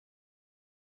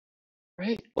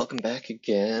Right, welcome back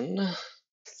again.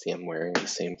 See, I'm wearing the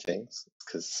same things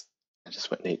because I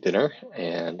just went and ate dinner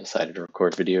and decided to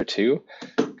record video too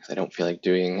because I don't feel like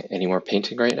doing any more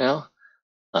painting right now.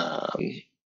 I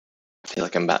feel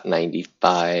like I'm about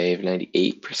 95,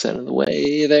 98% of the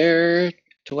way there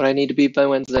to what I need to be by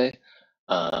Wednesday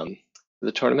for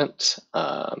the tournament.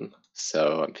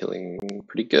 So I'm feeling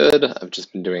pretty good. I've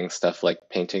just been doing stuff like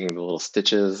painting the little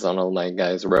stitches on all my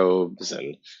guys' robes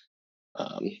and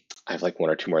um, I have like one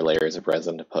or two more layers of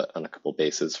resin to put on a couple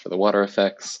bases for the water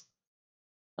effects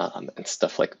and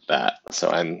stuff like that. So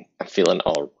I'm feeling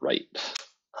all right.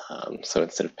 So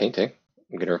instead of painting,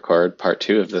 I'm going to record part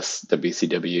 2 of this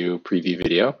WCW preview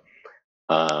video.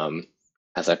 Um,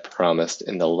 as I promised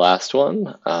in the last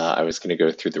one, I was going to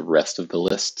go through the rest of the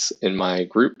lists in my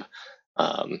group,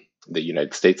 the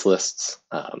United States lists,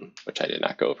 which I did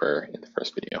not go over in the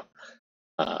first video.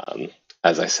 Um,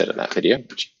 as I said in that video,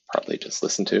 which you probably just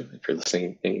listened to if you're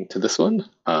listening to this one,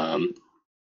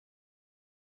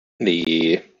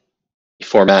 the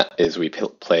format is we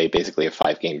play basically a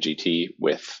 5-game GT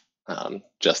with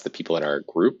just the people in our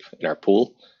group, in our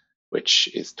pool, which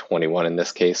is 21 in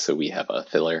this case. So we have a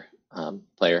filler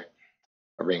player,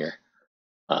 a ringer,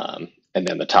 and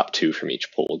then the top 2 from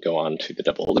each pool go on to the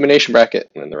double elimination bracket,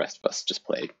 and then the rest of us just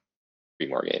play 3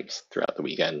 more games throughout the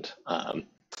weekend.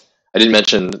 I didn't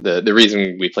mention the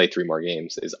reason we play 3 more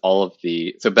games is all of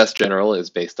so best general is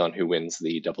based on who wins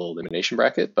the double elimination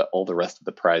bracket, but all the rest of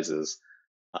the prizes,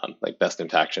 like best in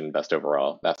faction, best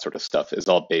overall, that sort of stuff, is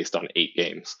all based on 8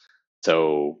 games.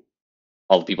 So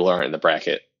all the people who aren't in the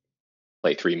bracket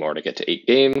play 3 more to get to 8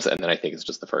 games, and then I think it's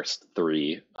just the first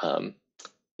 3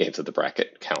 games of the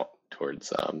bracket count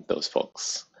towards those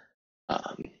folks,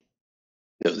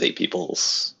 those 8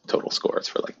 people's total scores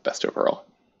for like best overall.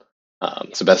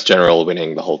 So best general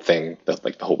winning the whole thing,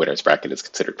 the whole winner's bracket is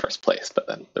considered first place, but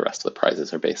then the rest of the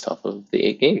prizes are based off of the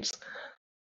 8 games.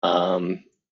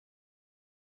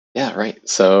 Yeah, right.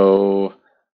 So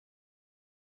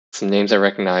some names I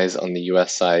recognize on the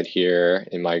US side here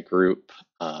in my group,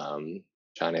 John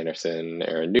Anderson,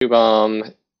 Aaron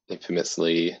Newbaum,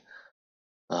 infamously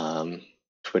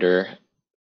Twitter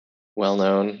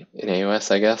well-known in AOS,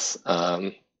 I guess,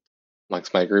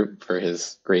 amongst my group for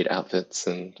his great outfits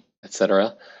and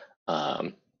etc.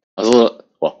 I was a little,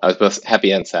 well, I was both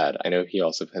happy and sad. I know he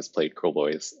also has played Cruel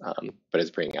Boys, but is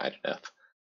bringing IDNF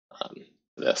for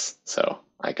this. So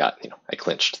I got, I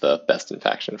clinched the best in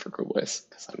faction for Cruel Boys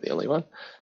because I'm the only one.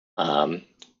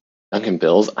 Duncan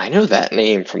Bills, I know that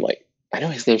name from I know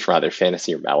his name from either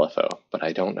Fantasy or Malifaux, but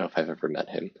I don't know if I've ever met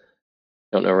him.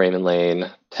 Don't know Raymond Lane.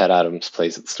 Ted Adams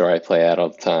plays at the store I play at all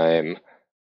the time.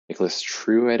 Nicholas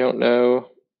True, I don't know.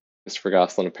 Christopher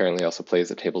Goslin apparently also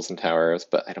plays at Tables and Towers,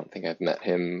 but I don't think I've met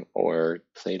him or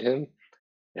played him.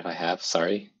 If I have,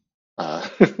 sorry,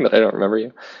 but I don't remember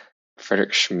you.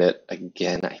 Frederick Schmidt,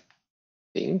 again, I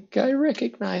think I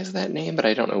recognize that name, but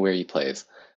I don't know where he plays.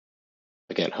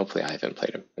 Again, hopefully I haven't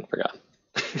played him and forgotten.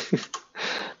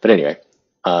 But anyway,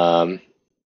 and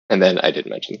then I did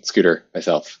mention Scooter,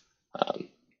 myself.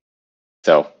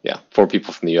 So yeah, 4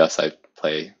 people from the US I've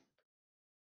played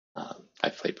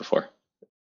before.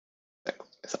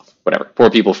 Myself, whatever. 4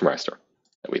 people from our store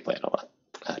that we play at a lot,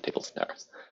 Tables and Towers.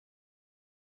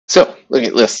 So looking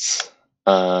at lists,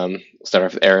 we'll start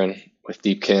off with Aaron with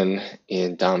Deepkin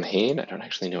in Dom Hain. I don't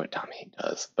actually know what Dom Hain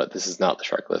does, but this is not the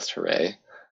Shark list. Hooray!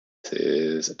 This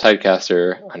is a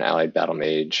Tidecaster, an allied battle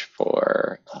mage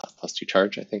for +2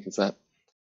 charge, I think is that.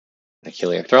 An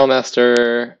Achillean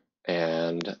Thrallmaster,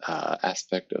 and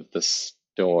aspect of the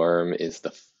storm is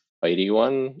the fighty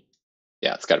one.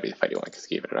 Yeah, it's got to be the fighty one because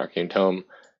he gave it an arcane tome.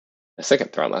 A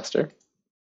second Thrallmaster.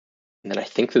 And then I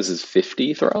think this is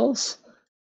 50 Thralls.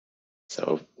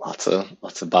 So lots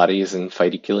of bodies and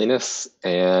fighty killiness,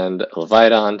 and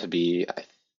Leviathan to be, I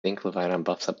think Leviathan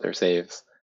buffs up their saves,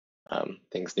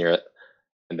 things near it,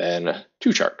 and then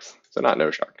 2 sharks, so not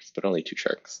no sharks, but only 2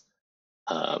 sharks,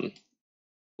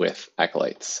 with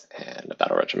acolytes and a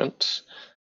battle regiment.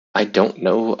 I don't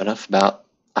know enough about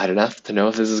IDNF to know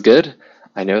if this is good.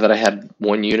 I know that I had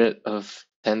 1 unit of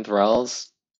 10 Thralls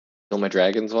kill my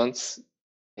dragons once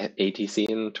at ATC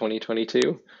in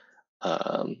 2022.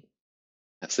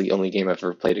 That's the only game I've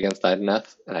ever played against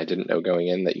IDNF, and I didn't know going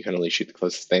in that you can only shoot the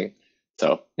closest thing.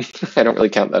 So I don't really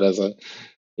count that as it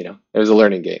was a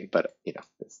learning game, but,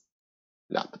 it's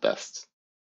not the best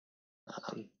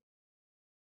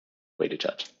way to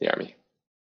judge the army.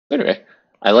 But anyway,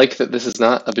 I like that this is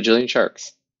not a bajillion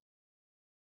sharks.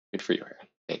 Good for you, Aaron.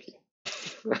 Thank you.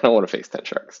 I don't want to face 10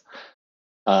 sharks.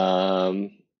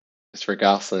 Christopher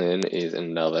Goslin is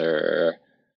another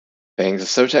Bangs of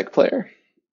Sotek player.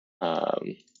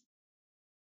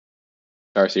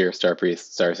 Starseer, Star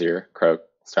Priest, Starseer, Croak,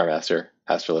 Starmaster,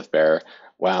 Astrolith Bearer.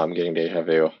 Wow, I'm getting deja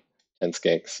vu. 10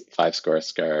 skinks, 5 score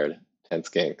scarred, 10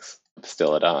 skinks,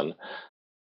 Stillodon,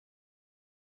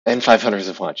 and 5 Hunters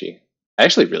of Wanchi. I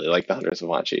actually really like the Hunters of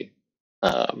Wanchi.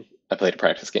 I played a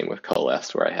practice game with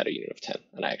Coalesced where I had a unit of 10,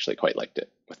 and I actually quite liked it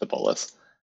with the Bolas.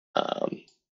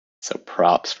 So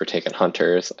props for taking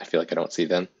Hunters. I feel like I don't see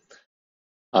them.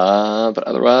 But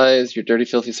otherwise, you're dirty,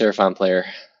 filthy Seraphon player.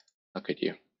 How could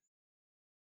you?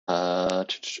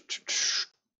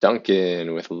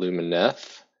 Duncan with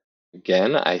Lumineth.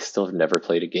 Again, I still have never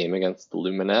played a game against the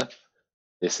Lumineth.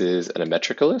 This is an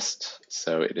Ametricalist,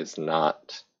 so it is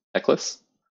not Necklace.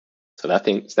 So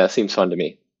that seems fun to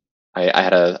me. I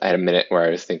had a minute where I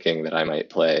was thinking that I might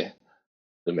play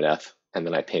Lumineth, and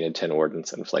then I painted 10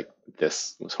 Wardens and was like,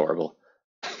 this was horrible.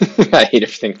 I hate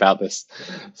everything about this,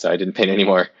 so I didn't paint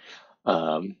anymore.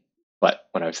 But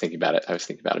when I was thinking about it, I was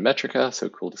thinking about a Metrica, so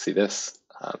cool to see this.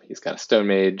 He's got a Stone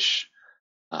Mage,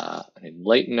 an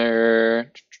Enlightener.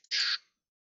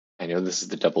 I know this is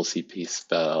the double CP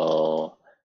spell.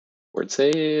 Word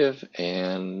save,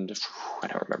 and I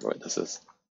don't remember what this is.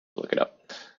 Look it up.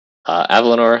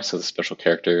 Avalanor, so the special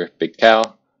character, Big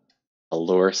Cow. A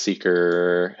Lore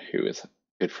Seeker who is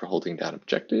good for holding down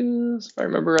objectives, if I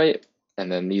remember right.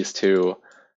 And then these two,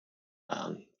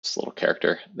 just a little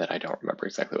character that I don't remember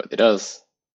exactly what they does,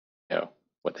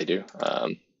 what they do.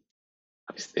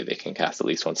 Obviously, they can cast at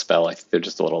least one spell. I think they're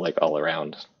just a little like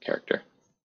all-around character.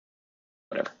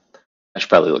 Whatever. I should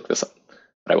probably look this up,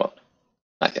 but I won't.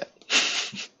 Not yet.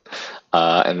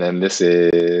 And then this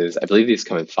is, I believe these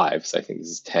come in 5, so I think this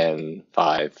is 10,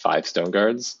 5, 5 Stone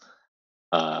Guards.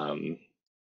 10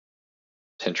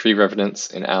 Tree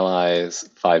Revenants in allies,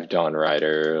 5 Dawn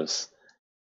Riders.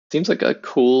 Seems like a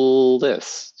cool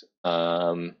list.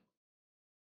 I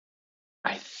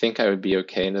think I would be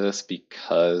okay into this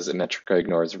because Metrica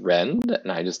ignores Rend,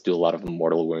 and I just do a lot of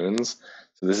mortal wounds.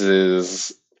 So this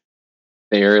is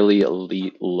fairly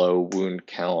elite low wound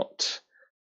count,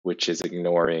 which is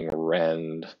ignoring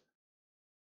Rend. I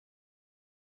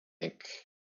think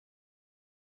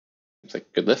it's like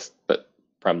a good list, but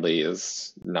probably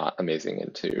is not amazing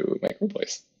into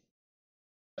Microvoice.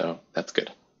 So that's good.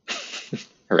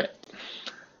 Hooray.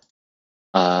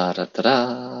 All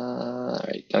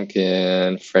right,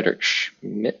 Duncan, Frederick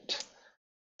Schmidt,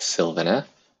 Sylvaneth,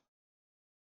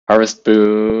 Harvest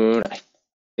Boon. I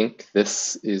think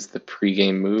this is the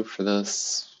pre-game move for the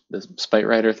Spite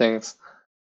Rider things.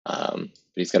 But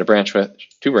he's got a Branch Witch,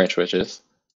 2 Branch Witches,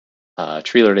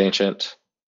 Tree Lord Ancient,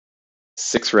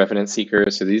 6 Revenant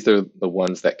Seekers. So these are the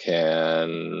ones that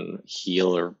can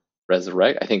heal or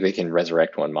resurrect. I think they can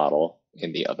resurrect one model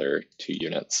in the other 2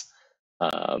 units.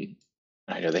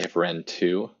 I know they have Ren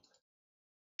 2,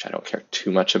 which I don't care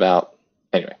too much about.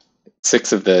 Anyway,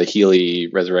 6 of the Healy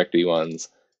Resurrecty ones,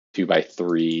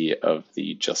 2x3 of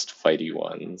the Just Fighty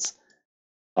ones,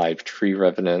 5 Tree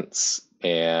Revenants,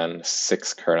 and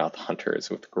 6 Karnath Hunters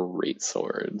with great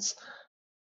swords.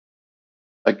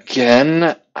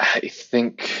 Again, I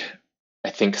think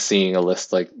seeing a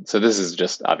list like, so this is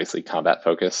just obviously combat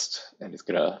focused, and he's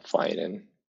gonna fly it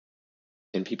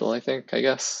in people, I think, I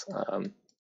guess.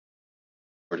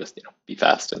 Or just be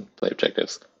fast and play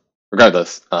objectives.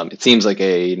 Regardless, it seems like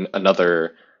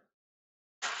another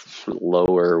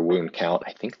lower wound count.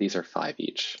 I think these are 5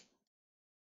 each.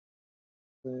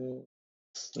 90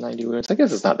 wounds. I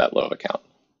guess it's not that low of a count.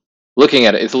 Looking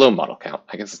at it, it's a low model count.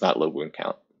 I guess it's not low wound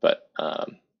count, but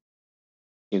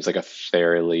seems like a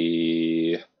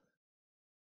fairly,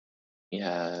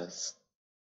 yes.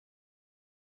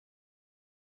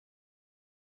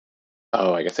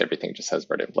 Oh, I guess everything just has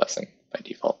Verdant Blessing by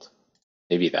default.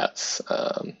 Maybe that's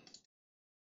the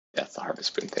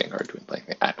Harvest Boon thing or Dwindling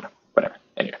thing. I don't know. Whatever.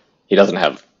 Anyway, he doesn't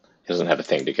have a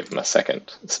thing to give him a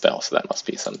second spell, so that must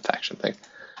be some faction thing.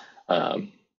 But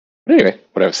anyway,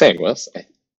 what I was saying was, I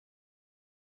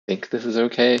think this is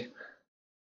okay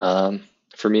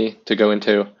for me to go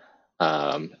into.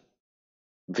 The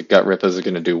Gut Rippers are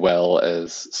going to do well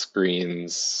as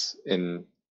screens in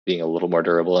being a little more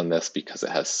durable in this because it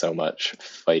has so much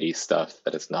fighty stuff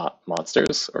that is not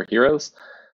monsters or heroes.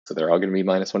 So they're all going to be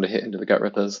 -1 to hit into the Gut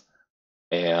Rippers.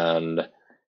 And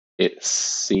it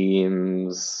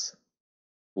seems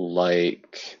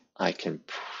like I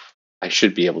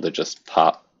should be able to just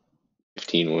pop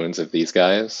 15 wounds of these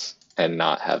guys and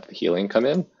not have the healing come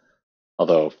in.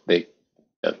 Although the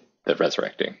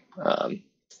resurrecting.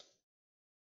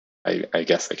 I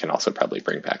guess they can also probably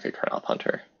bring back a Karnath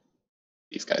Hunter.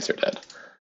 These guys are dead.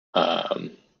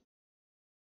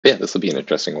 Yeah, this will be an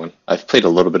interesting one. I've played a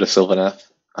little bit of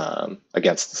Sylvaneth.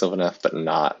 against the Sylvaneth, but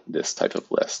not this type of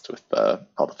list with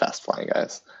all the fast flying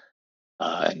guys,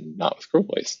 and not with Cruel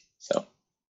Boys. So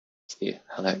see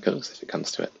how that goes if it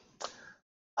comes to it.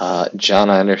 John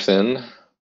Anderson.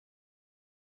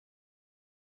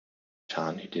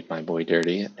 John, who did my boy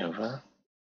dirty at Nova,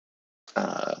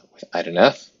 with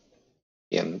Ideneth,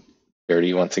 and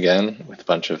dirty once again with a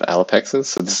bunch of Alapexes.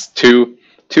 So this two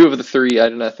of the three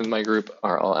Ideneth in my group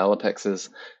are all Alapexes,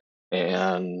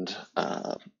 and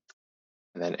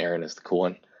then Aaron is the cool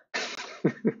one.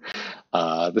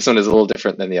 This one is a little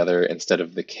different than the other. Instead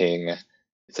of the king,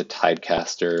 it's a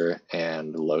Tidecaster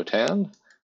and Lotan.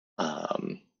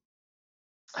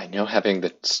 I know having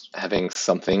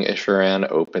something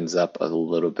Isharan opens up a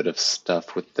little bit of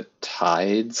stuff with the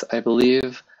tides, I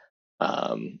believe.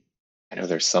 I know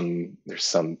there's something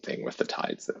with the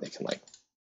tides that they can like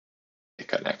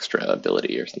pick an extra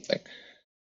ability or something.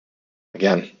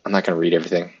 Again, I'm not going to read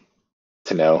everything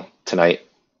to know tonight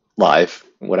live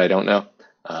what I don't know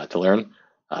to learn.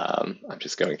 I'm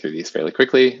just going through these fairly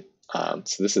quickly.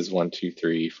 So this is 1, 2,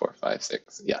 3, 4, 5,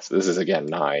 6. Yeah, so this is again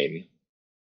 9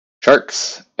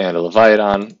 sharks and a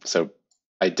Leviathan. So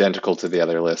identical to the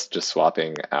other list, just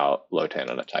swapping out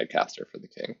Lotan and a Tidecaster for the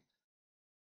king.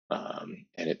 And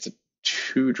it's a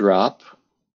 2-drop.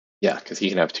 Yeah, because he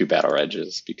can have 2 battle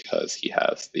edges because he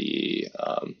has the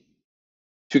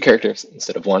 2 characters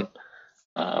instead of 1.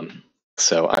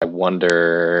 So I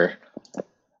wonder,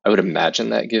 I would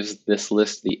imagine that gives this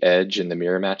list the edge in the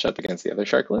mirror matchup against the other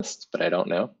shark lists, but I don't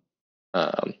know.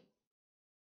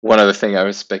 One other thing I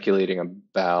was speculating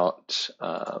about,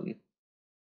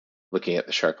 looking at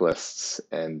the shark lists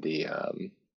and the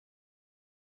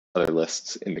other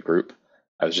lists in the group,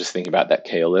 I was just thinking about that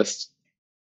KO list.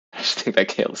 I just think that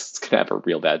KO list is going to have a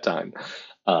real bad time.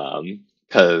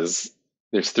 Because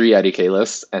there's 3 IDK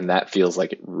lists, and that feels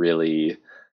like it really,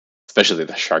 especially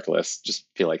the shark list, just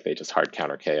feel like they just hard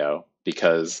counter KO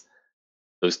because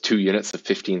those 2 units of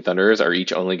 15 Thunderers are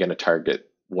each only going to target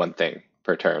one thing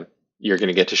per turn. You're going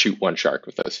to get to shoot 1 shark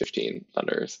with those 15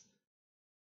 Thunderers.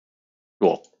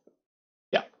 Cool.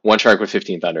 Yeah, 1 shark with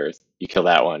 15 Thunderers. You kill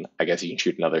that one, I guess you can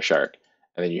shoot another shark,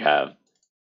 and then you have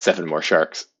 7 more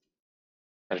sharks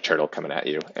and a turtle coming at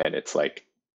you, and it's like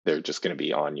they're just going to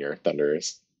be on your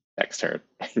Thunderers next turn,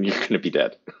 and you're going to be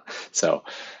dead. So,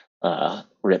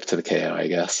 rip to the KO, I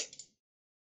guess.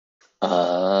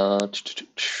 That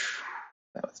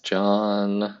was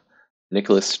John.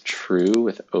 Nicholas True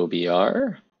with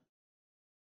OBR.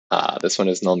 This one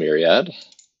is Null Myriad,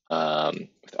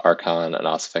 with Archon, an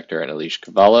Ossifector, and Elish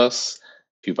Kavalos.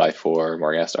 2x4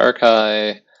 Morghast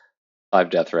Archai, 5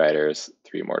 Death Riders,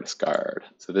 3 more discard.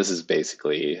 So this is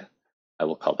basically, I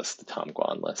will call this the Tom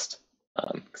Guan list,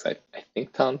 because I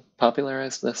think Tom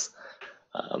popularized this.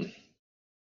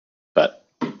 But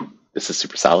this is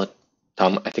super solid.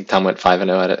 I think Tom went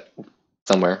 5-0 at it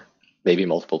somewhere, maybe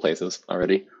multiple places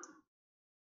already.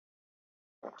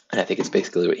 And I think it's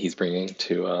basically what he's bringing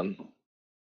to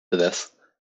this.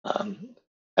 I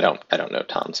don't know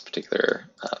Tom's particular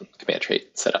command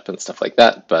trait setup and stuff like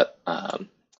that, but what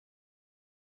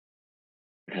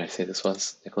did I say this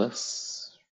was?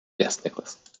 Nicholas? Yes,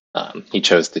 Nicholas. He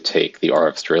chose to take the Aura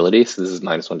of Sterility, so this is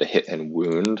 -1 to hit and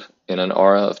wound in an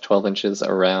aura of 12 inches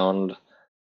around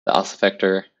the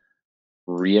Ossifector.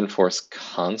 Reinforced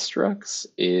Constructs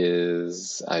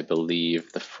is, I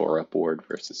believe, the 4-up ward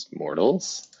versus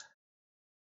Mortals.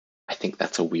 I think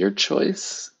that's a weird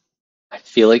choice. I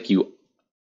feel like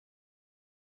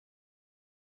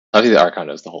obviously the Archon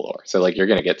knows the whole lore, so like you're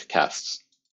gonna get to cast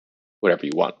whatever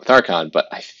you want with Archon, but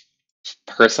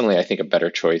personally I think a better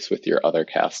choice with your other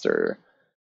caster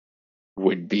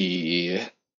would be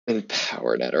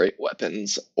Empower Netherite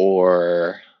Weapons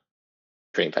or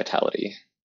Drain Vitality.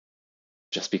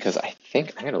 Just because I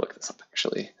think, I'm gonna look this up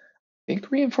actually. I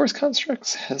think Reinforced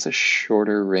Constructs has a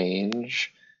shorter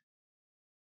range.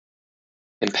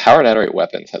 Empower Netherite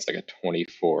Weapons has like a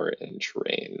 24-inch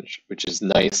range, which is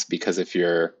nice because if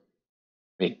you're,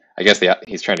 I mean, I guess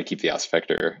he's trying to keep the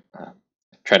Ossifector,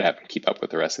 try to have him keep up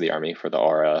with the rest of the army for the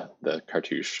aura, the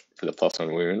cartouche for the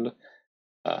 +1 wound.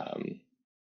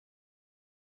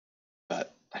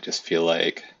 But I just feel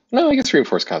like, no, I guess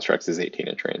Reinforced Constructs is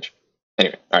 18-inch range.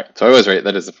 Anyway, all right, so I was right.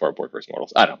 That is the 4-board versus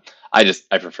Mortals. I don't know.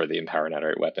 I prefer the Empower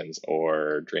Netherite Weapons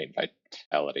or Drain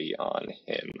Vitality on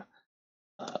him.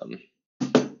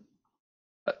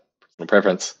 But personal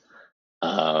preference.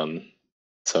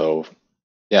 So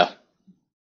yeah,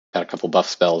 got a couple buff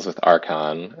spells with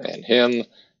Archon and him. Going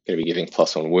to be giving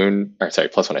 +1 wound, or sorry,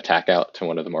 +1 attack out to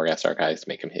one of the Morghast Archives to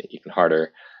make him hit even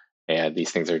harder. And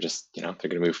these things are just, they're going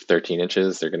to move 13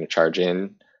 inches. They're going to charge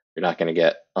in. You're not going to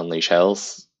get Unleash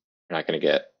Hells. They're not going to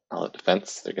get all out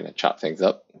defense. They're going to chop things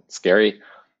up. It's scary.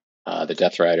 The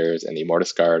Death Riders and the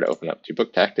Mortis Guard open up to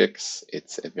book tactics.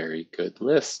 It's a very good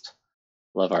list.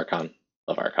 Love Archon.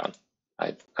 Love Archon.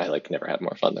 I like never had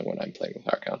more fun than when I'm playing with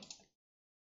Archon.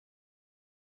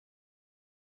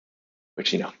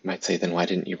 Which, you might say, then why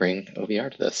didn't you bring OVR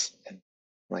to this? And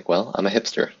I'm like, well, I'm a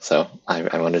hipster, so I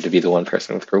wanted to be the one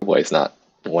person with Grow Boys, not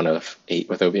one of 8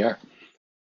 with OVR.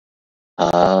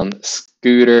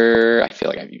 Scooter, I feel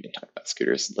like I've even talked about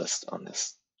Scooter's list on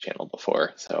this channel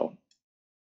before. So,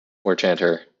 War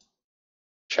Chanter,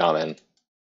 Shaman,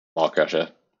 Wall Crusher,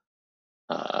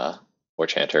 War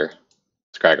Chanter,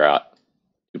 Scraggrot,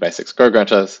 2x6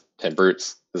 Gorgonchas, 10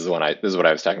 Brutes. This is what I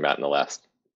was talking about in the last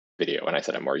video when I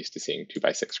said I'm more used to seeing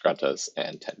 2x6 Gruntas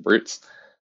and 10 Brutes.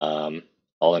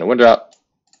 All in a 1-drop,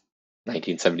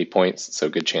 1970 points, so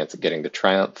good chance of getting the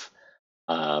Triumph.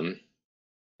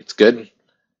 It's good.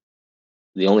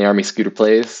 The only army Scooter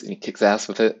plays, and he kicks ass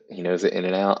with it. He knows it in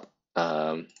and out.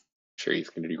 I'm sure he's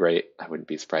going to do great. I wouldn't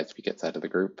be surprised if he gets out of the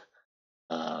group.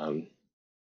 I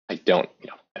don't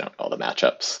know all the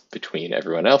matchups between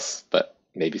everyone else, but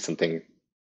maybe something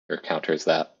or counters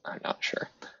that. I'm not sure.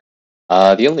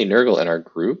 The only Nurgle in our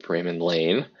group, Raymond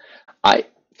Lane.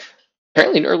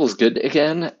 Apparently Nurgle's good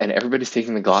again, and everybody's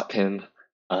taking the Glockkin.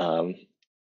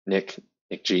 Nick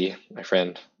G, my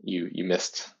friend, you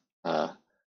missed.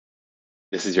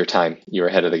 This is your time. You were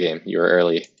ahead of the game. You were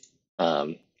early.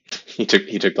 He took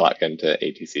Glockkin to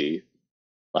ATC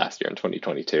last year in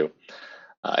 2022,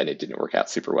 and it didn't work out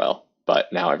super well.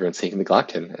 But now everyone's taking the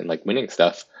Glockkin and like winning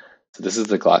stuff. So this is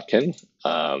the Glockkin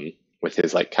with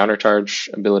his like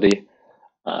countercharge ability.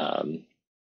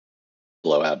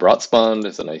 Blowout Brotspawn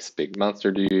is a nice big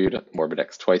monster dude.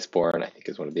 Morbidex Twiceborn, I think,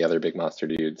 is one of the other big monster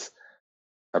dudes.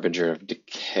 Harbinger of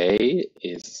Decay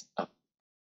is a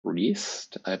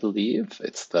priest, I believe.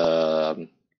 It's the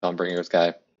Dawnbringers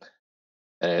guy.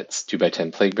 And it's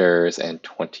 2x10 Plague Bearers and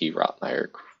 20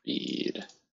 Rotmire Creed.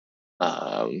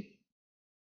 I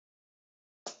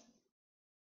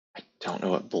don't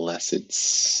know what Blessed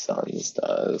Sons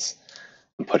does.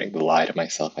 I'm putting the lie to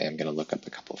myself. I am going to look up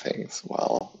a couple things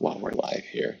while we're live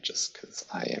here, just because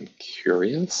I am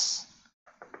curious.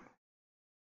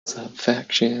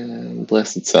 Subfaction,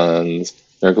 Blessed Sons,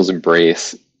 Nurgle's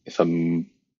Embrace. If a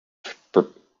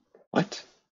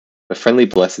friendly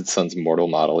Blessed Son's mortal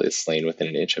model is slain within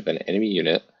an inch of an enemy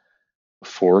unit,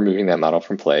 before removing that model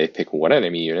from play, pick one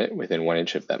enemy unit within 1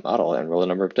 inch of that model and roll a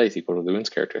number of dice equal to the wounds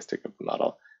characteristic of the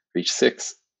model. For each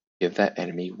 6, give that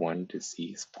enemy 1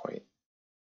 disease point.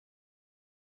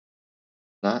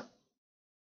 Not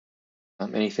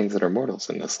many things that are mortals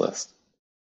in this list.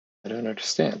 I don't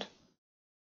understand.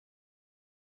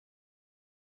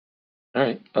 All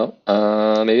right. Well,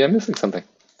 maybe I'm missing something.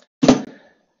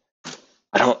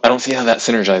 I don't see how that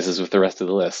synergizes with the rest of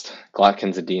the list.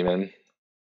 Glockkin's a demon.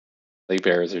 Plague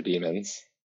Bearers are demons.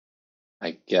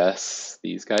 I guess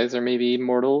these guys are maybe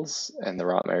mortals, and the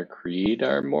Rotmire Creed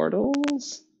are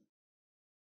mortals.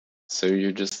 So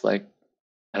you're just like,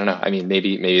 I don't know. I mean,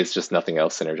 maybe it's just nothing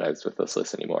else synergized with this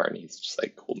list anymore, and he's just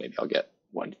like, cool, maybe I'll get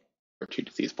 1 or 2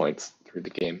 disease points through the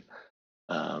game,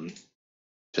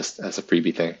 just as a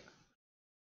freebie thing.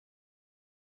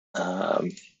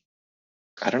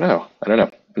 I don't know. I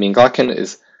mean, Glockkin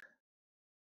is,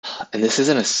 and this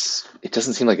isn't it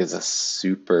doesn't seem like it's a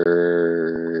super,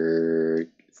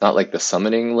 it's not like the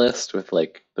summoning list with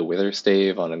like the Wither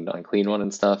Stave on an unclean one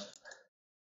and stuff.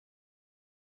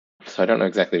 So I don't know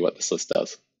exactly what this list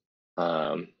does.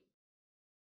 I've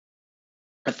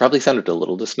probably sounded a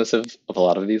little dismissive of a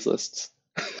lot of these lists,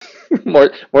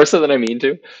 more so than I mean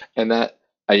to, and that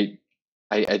I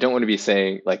don't want to be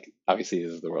saying, like, obviously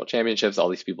this is the World Championships, all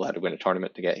these people had to win a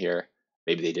tournament to get here.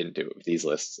 Maybe they didn't do it with these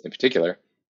lists in particular.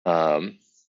 But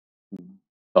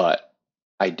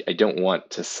I don't want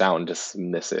to sound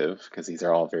dismissive, because these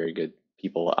are all very good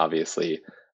people, obviously.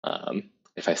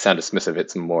 If I sound dismissive,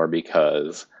 it's more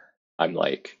because I'm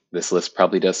like, this list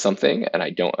probably does something, and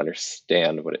I don't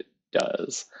understand what it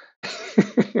does.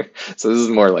 So this is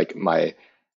more like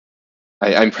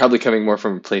I'm probably coming more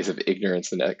from a place of ignorance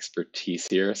than expertise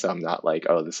here, so I'm not like,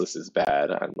 oh, this list is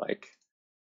bad. I'm like,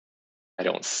 I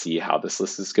don't see how this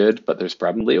list is good, but there's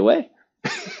probably a way.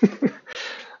 I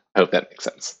hope that makes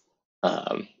sense.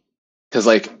 Because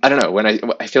like, I don't know,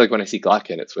 I feel like when I see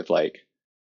Glockkin, it's with like,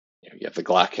 you have the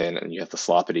Glockkin and you have the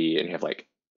Sloppity and you have like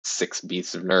 6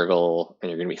 Beasts of Nurgle, and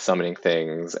you're going to be summoning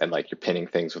things, and like you're pinning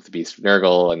things with the Beast of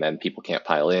Nurgle, and then people can't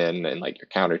pile in, and like you're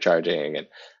countercharging, and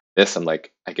this, I'm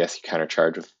like, I guess you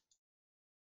countercharge with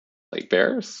like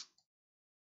bears.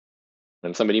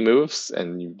 When somebody moves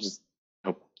and you just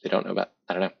hope they don't know about,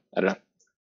 I don't know.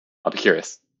 I'll be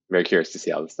curious. very curious to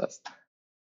see how this does.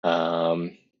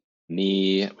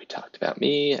 Me, we talked about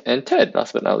me, and Ted,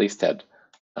 last but not least, Ted.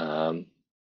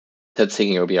 Ted's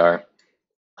taking OBR.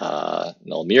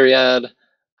 Null Myriad.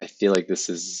 I feel like this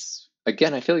is,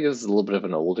 again, I feel like this is a little bit of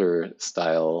an older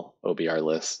style OBR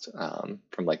list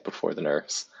from like before the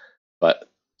nerfs, but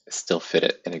still fit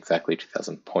it in exactly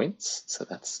 2,000 points, so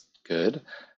that's good.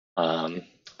 But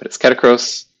it's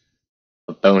Catacross,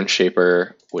 a Bone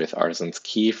Shaper with Artisan's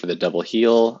Key for the double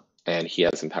heal, and he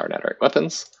has Empowered Network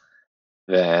Weapons.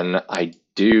 Then I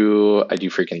do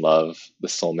freaking love the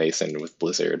Soul Mason with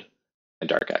Blizzard and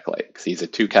Dark Acolyte, because he's a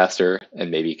 2-caster,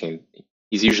 and maybe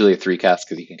he's usually a 3-cast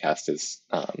because he can cast his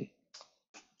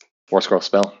War Scroll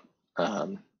spell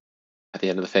at the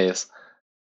end of the phase.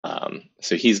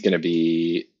 So he's going to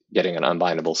be getting an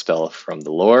unbindable spell from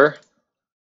the lore,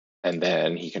 and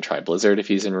then he can try Blizzard if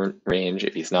he's in range.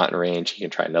 If he's not in range, he can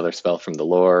try another spell from the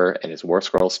lore and his War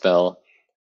Scroll spell,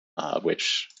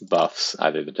 which buffs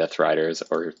either the Death Riders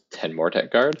or 10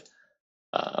 Mortek Guard.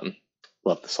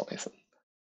 Love the Soul Mason.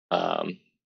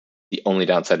 The only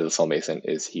downside of the Soul Mason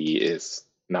is he is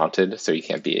mounted, so he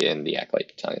can't be in the Acolyte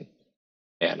Battalion.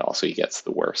 And also he gets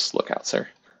the worst Lookout Sir.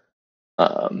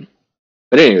 But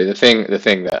anyway, the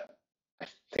thing that I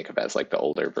think of as like the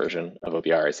older version of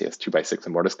OBR is he has 2x6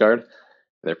 Immortus Guard.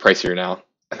 They're pricier now,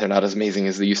 and they're not as amazing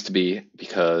as they used to be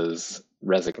because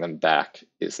resing them back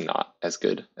is not as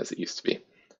good as it used to be.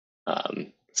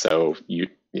 So you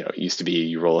know, it used to be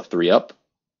you roll a 3-up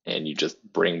and you just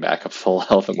bring back a full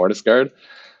health Immortus Guard,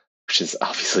 which is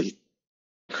obviously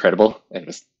incredible and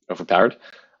was overpowered.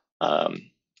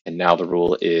 And now the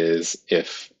rule is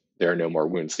if there are no more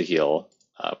wounds to heal,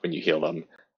 when you heal them,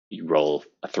 you roll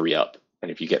a 3-up. And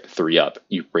if you get 3-up,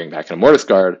 you bring back an Immortus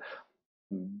Guard,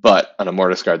 but an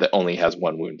Immortus Guard that only has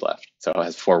 1 wound left. So it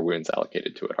has 4 wounds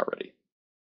allocated to it already.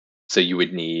 So you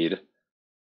would need,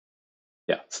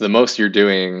 so the most you're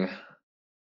doing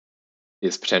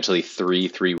is potentially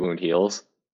 3 wound heals.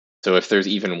 So if there's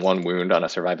even 1 wound on a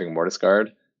surviving Immortus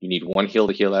Guard, you need 1 heal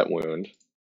to heal that wound.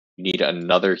 You need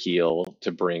another heal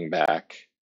to bring back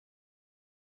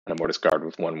an Immortus Guard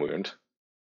with 1 wound,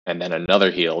 and then another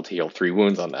heal to heal 3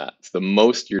 wounds on that. So the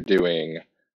most you're doing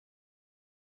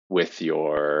with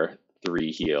your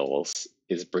 3 heals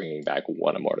is bringing back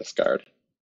 1 Immortus Guard.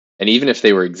 And even if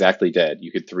they were exactly dead,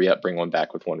 you could 3-up, bring 1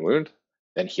 back with 1 wound,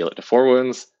 then heal it to 4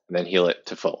 wounds, and then heal it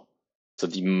to full. So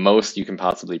the most you can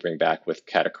possibly bring back with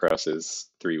Catacross's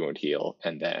 3-wound heal,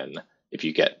 and then if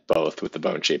you get both with the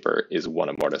Bone Shaper, is 1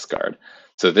 Immortus Guard.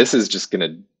 So this is just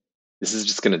gonna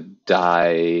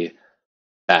die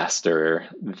faster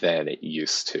than it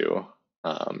used to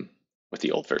with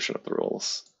the old version of the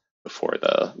rules before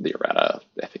the errata,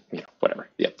 I think, whatever,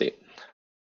 the update.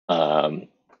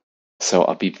 So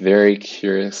I'll be very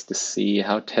curious to see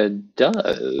how Ted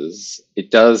does.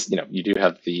 It does, you do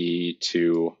have the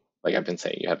 2, like I've been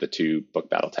saying, you have the 2 book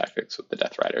battle tactics with the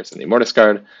Death Riders and the Immortus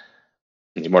Guard.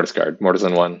 And the Immortus Guard,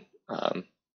 Mortizan 1,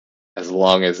 as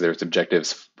long as there's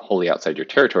objectives wholly outside your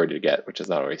territory to get, which is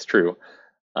not always true,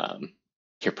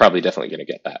 you're probably definitely going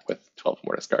to get that with 12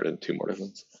 Immortus Guard and 2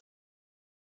 Mortisans.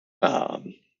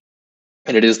 And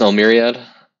it is Null Myriad.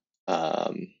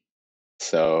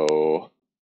 So,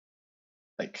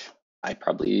 like, I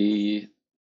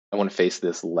want to face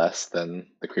this less than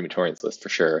the Crematorians list for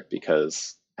sure,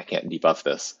 because I can't debuff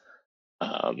this.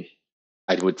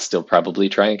 I would still probably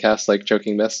try and cast like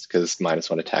Choking Mist, because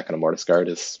 -1 attack on a Immortus Guard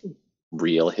is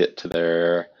real hit to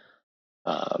their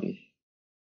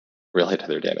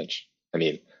damage. I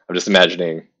mean, I'm just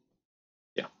imagining,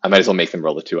 I might as well make them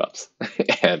roll the 2-ups,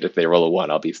 and if they roll a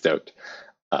 1, I'll be stoked.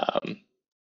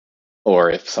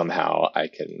 Or if somehow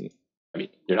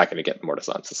you're not going to get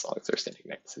Mortisans as long as they're standing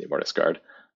next to the Immortus Guard.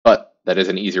 But that is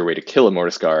an easier way to kill a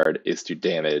Immortus Guard, is to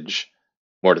damage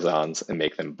Mortisans and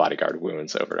make them bodyguard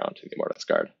wounds over onto the Immortus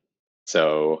Guard.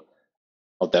 So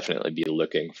I'll definitely be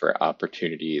looking for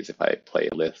opportunities if I play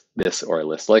a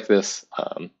list like this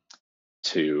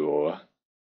to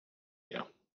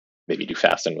maybe do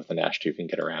fasten with the Nash Tooth and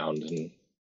get around and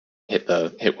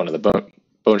hit one of the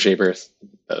bone shapers,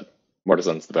 the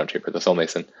Mortisans, the Bone Shaper, the Soul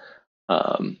Mason.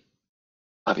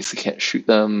 Obviously can't shoot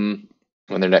them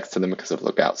when they're next to them because of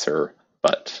Lookout Sir,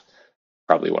 but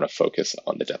probably want to focus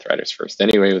on the Death Riders first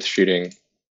anyway with shooting,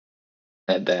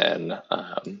 and then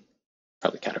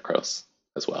probably Catacross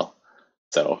as well.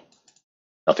 So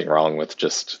nothing wrong with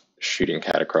just shooting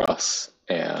Catacross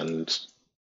and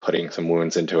putting some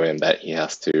wounds into him that he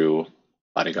has to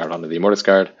bodyguard onto the Immortus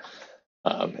Guard,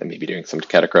 and maybe doing some to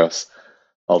Catacross.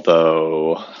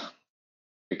 Although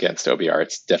against OBR,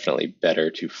 it's definitely better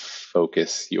to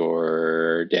focus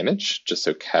your damage just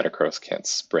so Catacross can't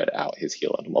spread out his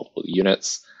heal onto multiple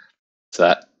units. So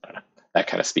that, I don't know, that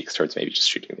kind of speaks towards maybe just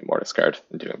shooting the Mortis Guard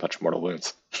and doing a bunch of mortal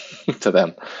wounds to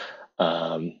them.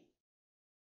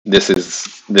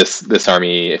 This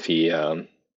army, if he yeah,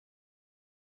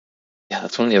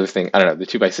 that's one of the other thing. I don't know, the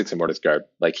 2x6 Immortus Guard,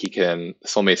 like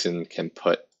Soul Mason can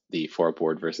put the 4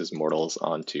 board versus mortals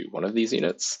onto one of these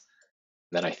units.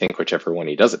 Then I think whichever one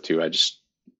he does it to, I just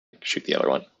shoot the other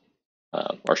one.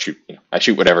 Or shoot, I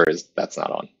shoot whatever that's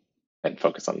not on and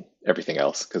focus on everything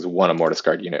else. Because one Immortus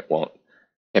Guard unit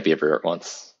can't be everywhere at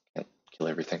once. Can't kill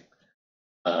everything.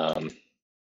 I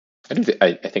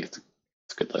think it's a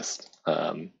good list.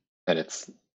 And it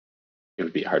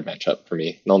would be a hard matchup for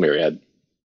me. Null Myriad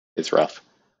is rough.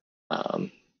 Because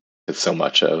so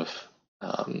much of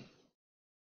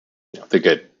the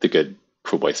good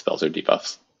Cruel Boy spells are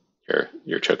debuffs.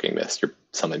 Your Choking Mist, your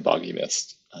Summon Boggy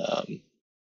Mist,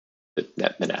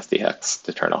 the Nasty Hex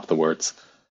to turn off the wards.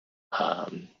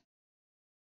 So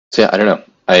yeah, I don't know.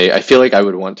 I feel like I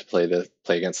would want to play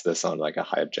against this on like a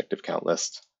high objective count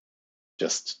list,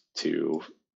 just to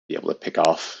be able to pick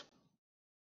off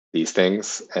these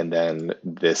things, and then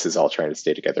this is all trying to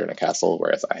stay together in a castle,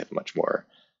 whereas I have much more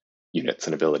units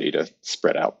and ability to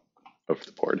spread out over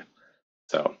the board.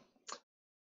 So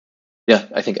yeah,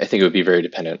 I think it would be very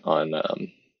dependent on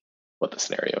what the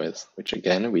scenario is, which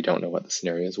again, we don't know what the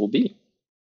scenarios will be.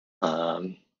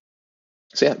 So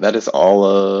yeah, that is all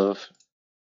of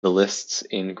the lists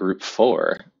in Group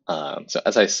 4. So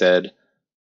as I said,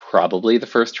 probably the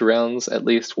first 2 rounds at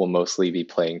least will mostly be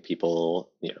playing people,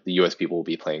 the US people will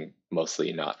be playing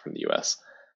mostly not from the US.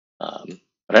 But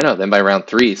I don't know, then by round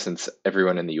 3, since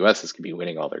everyone in the US is going to be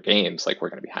winning all their games, like we're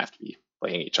going to have to be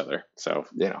playing each other. So,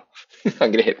 I'm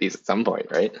going to hit these at some point,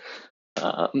 right?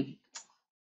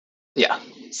 Yeah,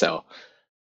 so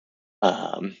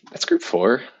that's Group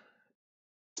 4.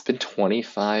 It's been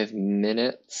 25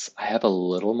 minutes. I have a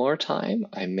little more time.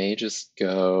 I may just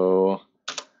go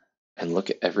and look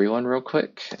at everyone real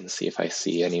quick and see if I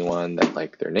see anyone that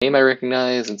like their name I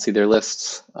recognize and see their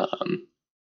lists.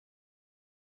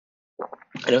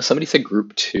 I know somebody said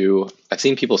Group 2. I've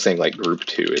seen people saying like Group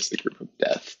 2 is the group of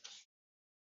death.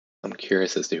 I'm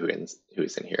curious as to who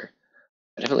is in here.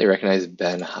 I definitely recognize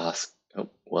Ben Hosk. Oh,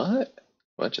 what?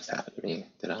 What just happened to me?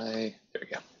 There we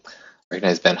go.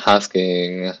 Recognize Ben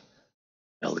Hosking.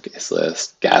 I'll look at his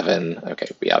list. Gavin. Okay,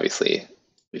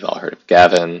 we've all heard of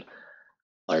Gavin.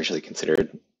 Largely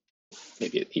considered,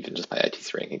 maybe even just by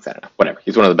ITC rankings, I don't know. Whatever.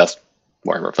 He's one of the best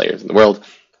Warhammer players in the world.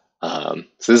 So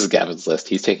this is Gavin's list.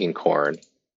 He's taking Khorne.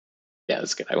 Yeah,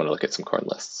 that's good. I want to look at some Khorne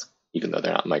lists, even though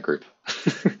they're not in my group,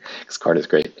 because Khorne is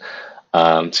great.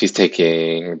 So he's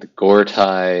taking the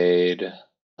Gore-Tide.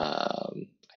 I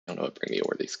don't know what Bring Me a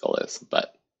Worthy Skull is,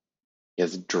 but he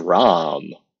has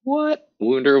Drom. What?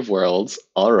 Wounder of Worlds.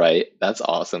 All right, that's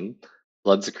awesome.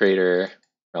 Bloodsecrator,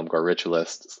 Realmgore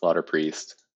Ritualist, Slaughter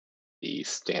Priest, the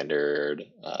standard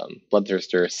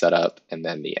Bloodthirster setup, and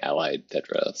then the allied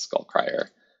Dedra Skullcrier,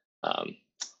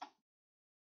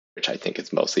 which I think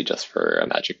is mostly just for a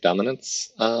magic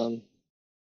dominance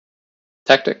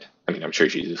tactic. I mean, I'm sure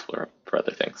she's useful for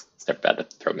other things. It's never bad to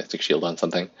throw Mystic Shield on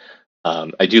something.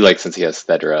 I do like, since he has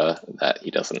Thedra, that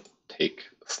he doesn't take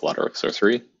Slaughter of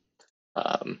Sorcery.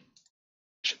 I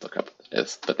should look up what it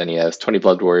is. But then he has 20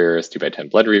 Blood Warriors, 2x10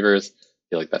 Blood Reavers. I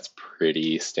feel like that's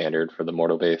pretty standard for the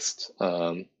mortal-based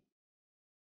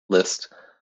list.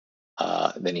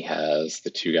 Then he has the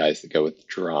 2 guys that go with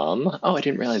Drum. Oh, I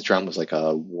didn't realize Drum was like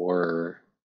a war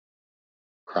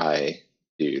cry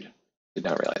dude. Did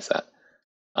not realize that.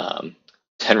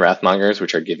 10 Wrathmongers,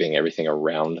 which are giving everything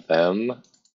around them,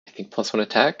 I think, +1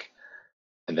 attack.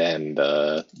 And then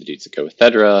the dudes that go with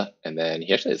Thedra, and then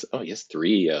he actually has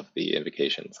 3 of the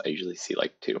invocations. I usually see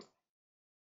like 2. So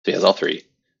he has all 3.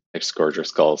 Scourger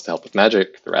Skulls to help with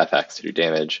magic, the Wrath Axe to do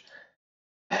damage,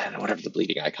 and whatever the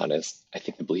bleeding icon is. I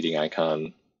think the bleeding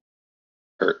icon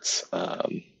hurts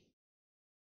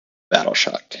battle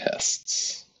shock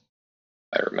tests,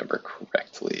 if I remember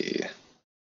correctly.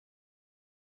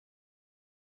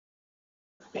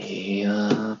 Let me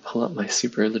pull up my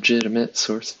super legitimate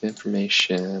source of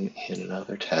information in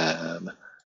another tab.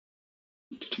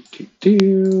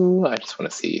 I just want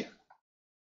to see.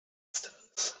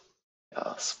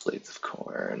 Blades of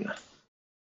Khorne.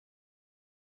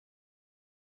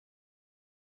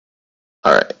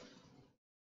 All right.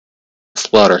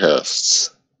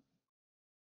 Slaughterhosts.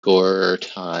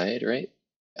 Gore-Tide, right?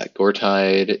 Yeah,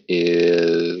 Gore-Tide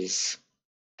is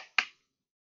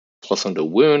 +1 to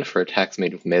wound for attacks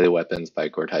made with melee weapons by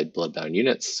Gore-Tide bloodbound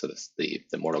units. So this the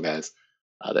mortal guys.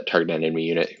 that target an enemy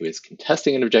unit who is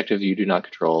contesting an objective you do not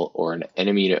control or an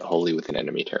enemy unit wholly within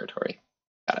enemy territory.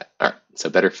 Got it. All right, so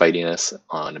better fightiness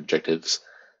on objectives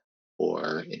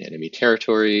or in enemy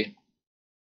territory.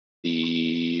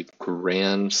 The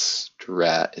grand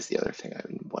strat is the other thing I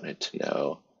wanted to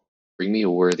know. Bring me a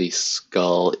worthy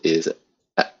skull is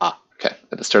okay.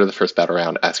 At the start of the first battle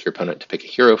round, ask your opponent to pick a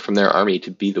hero from their army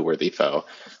to be the worthy foe.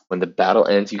 When the battle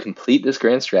ends, you complete this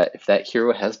grand strat if that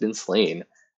hero has been slain.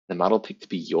 The model picked to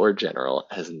be your general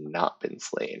has not been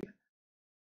slain.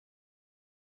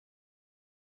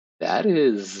 That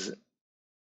is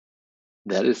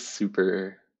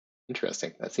super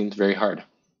interesting. That seems very hard.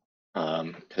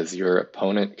 Because your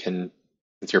opponent can,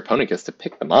 since your opponent gets to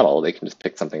pick the model, they can just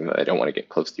pick something that they don't want to get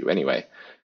close to you anyway.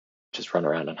 Just run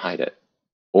around and hide it.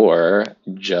 Or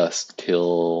just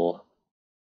kill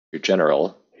your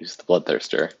general, who's the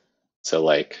Bloodthirster. So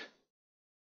like,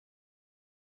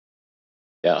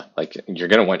 yeah, like you're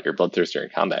gonna want your Bloodthirster in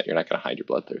combat. You're not gonna hide your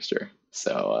Bloodthirster.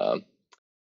 So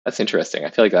that's interesting. I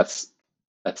feel like that's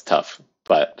tough,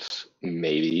 but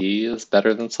maybe it's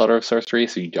better than Slaughter of Sorcery,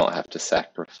 so you don't have to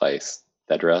sacrifice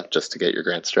Thedra just to get your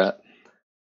Grand Strat.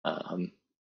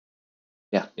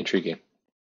 Yeah, intriguing.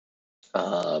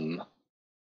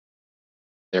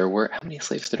 There were, how many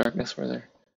Slaves to Darkness were there?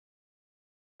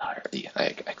 I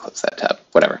closed that tab.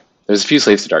 Whatever. There's a few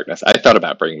Slaves to Darkness. I thought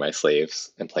about bringing my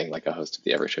slaves and playing like a host of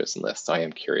the Everchosen list, so I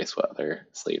am curious what other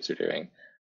slaves are doing.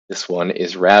 This one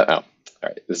is all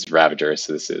right. This is Ravager,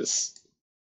 so this is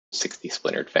 60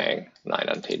 Splintered Fang, 9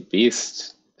 Untamed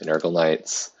Beast, the Nurgle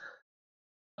Knights,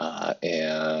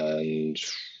 and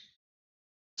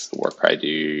it's the Warcry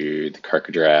dude, the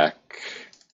Karkadrak,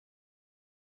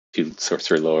 2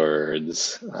 Sorcerer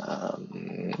Lords.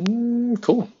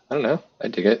 Cool. I don't know. I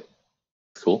dig it.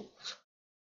 It's cool.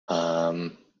 I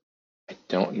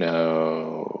don't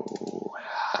know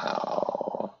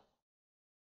how.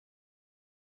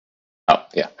 Oh,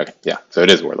 yeah, okay, yeah. So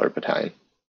it is Warlord Battalion.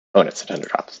 Oh, and it's a Tundra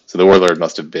Drops. So the Warlord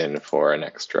must have been for an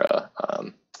extra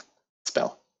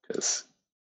spell, because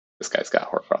this guy's got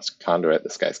Hoarfrost Conduit,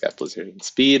 this guy's got Blizzard and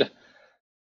Speed,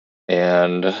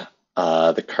 and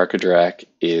the Karkadrak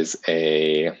is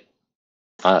it's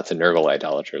a Nurgle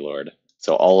Idolater Lord.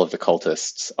 So all of the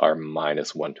cultists are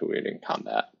 -1 to wound in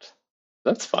combat.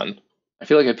 That's fun. I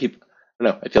feel like I feel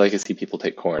like I see people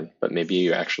take Khorne, but maybe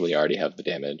you actually already have the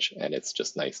damage, and it's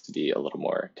just nice to be a little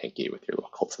more tanky with your little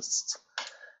cultists.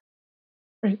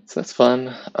 Right, so that's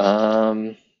fun.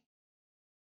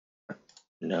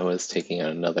 Noah's taking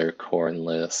another Khorne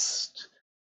list.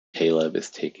 Caleb is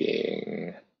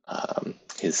taking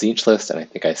his Tzeentch list, and I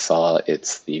think I saw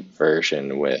it's the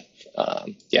version with,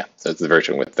 so it's the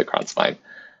version with the Kronspine.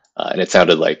 And it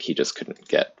sounded like he just couldn't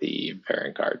get the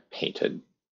Varangard painted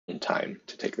in time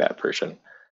to take that version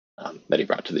that he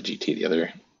brought to the GT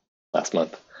last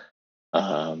month.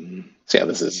 So yeah,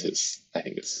 this is I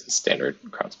think it's his standard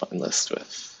Kronspine list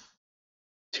with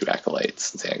 2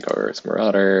 Acolytes, Zangors,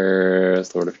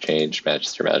 Marauders, Lord of Change,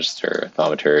 Magister,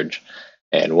 Thaumaturge,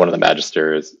 and one of the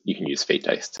Magisters, you can use Fate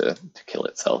Dice to kill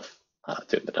itself,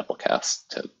 doing the double cast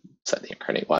to set the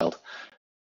Incarnate Wild.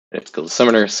 And it's Guild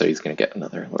Summoner, so he's going to get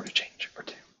another Lord of Change or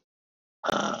 2.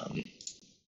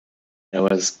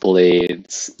 Noah's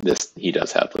Blades, he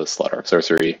does have the Slaughter of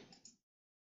Sorcery.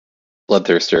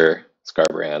 Bloodthirster,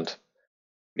 Scarbrand,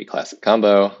 pretty classic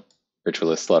combo.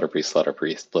 Ritualist, Slaughter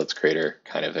Priest, Blood's Crater,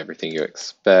 kind of everything you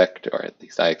expect, or at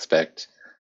least I expect.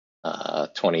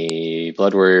 20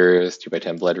 Blood Warriors,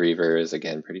 2x10 Blood Reavers,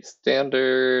 again, pretty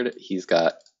standard. He's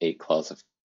got 8 Claws of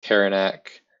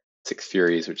Karanak, 6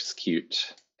 Furies, which is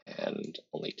cute, and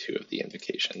only 2 of the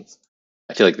Invocations.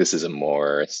 I feel like this is a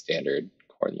more standard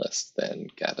Khorne list than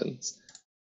Gavin's.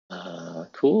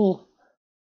 Cool.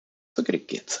 Look at a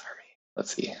Gitz army.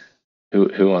 Let's see.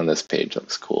 Who on this page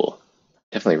looks cool?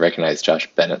 Definitely recognize Josh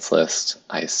Bennett's list.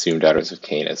 I assume Daughters of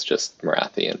Cain is just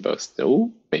Marathi and Bow. Oh,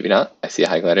 maybe not. I see a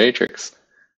High Gladiatrix.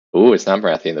 Oh, it's not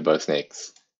Marathi and the Bow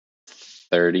Snakes.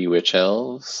 30 Witch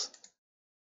Elves,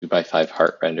 2x5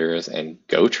 Heart Renders, and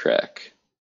Gotrek.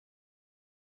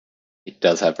 It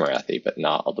does have Marathi, but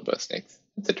not all the Bow Snakes.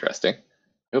 That's interesting.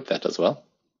 I hope that does well.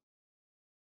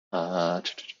 I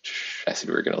said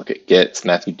we were going to look at Gits.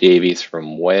 Matthew Davies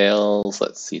from Wales.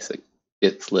 Let's see some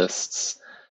Gits lists.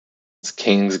 It's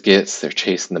King's Gits, they're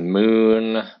chasing the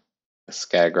moon, a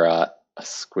Skagrot, a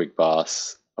Squig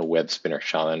Boss, a Web Spinner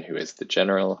Shaman who is the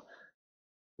general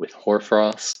with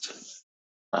Hoarfrost,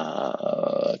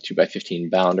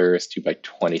 2x15 Bounders,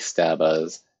 2x20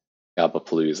 Stabas,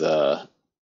 Gabapalooza,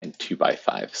 and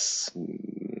 2x5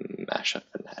 Smasha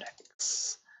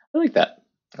Fanatics. I like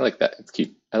that. It's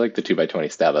cute. I like the 2x20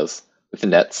 Stabas with the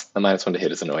nets. The -1 to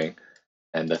hit is annoying.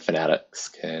 and the Fanatics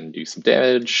can do some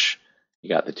damage. You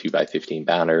got the 2x15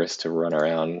 banners to run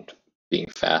around being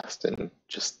fast and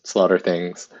just slaughter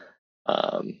things.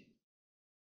 I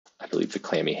believe the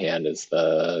Clammy Hand is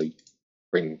the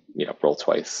roll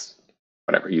twice,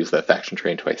 whatever, use the faction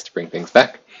train twice to bring things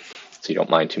back. So you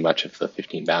don't mind too much if the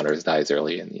 15 bounders dies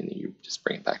early and you just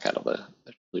bring it back out of the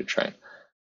loot train.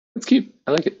 It's cute.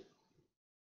 I like it.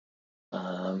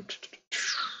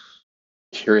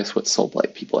 Curious what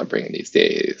Soulblight people are bringing these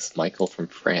days. Michael from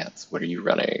France, what are you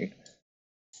running?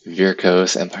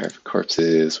 Virkos, Empire of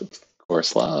Corpses, with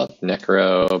Gorslav,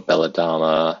 Necro,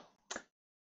 Belladama,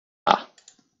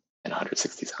 and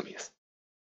 160 zombies.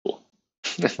 Cool.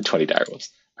 20 direwolves.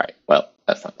 All right, well,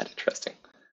 that's not that interesting.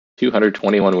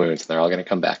 221 wounds, and they're all going to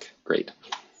come back. Great.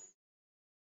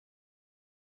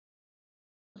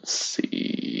 Let's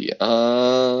see.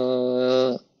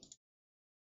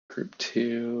 Group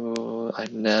 2,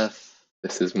 Idneth.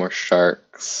 This is more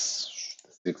sharks.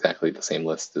 This is exactly the same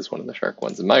list as one of the shark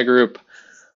ones in my group.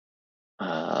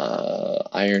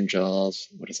 Iron Jaws.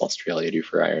 What does Australia do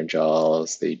for Iron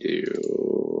Jaws? They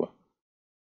do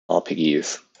all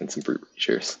piggies and some brute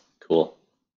creatures. Cool.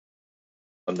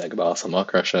 A Mega Boss, a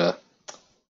Mock Russia.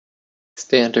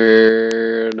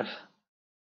 Standard.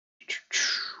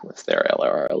 What's their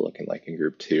LRR looking like in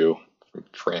Group 2 from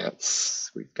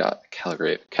France? We've got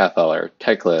Calgrave, Cathalar,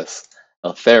 Teclis,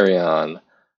 Eltharion,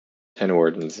 10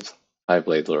 Wardens, 5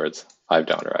 Blade Lords, 5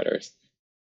 Dawn Riders.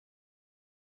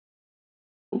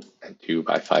 Ooh, and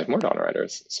 2x5 more Dawn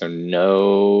Riders. So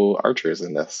no archers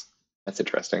in this. That's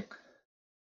interesting.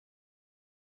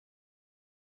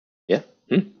 Yeah,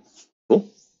 cool.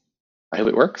 I hope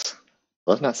it works.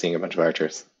 Love not seeing a bunch of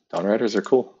archers. Dawn Riders are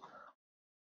cool.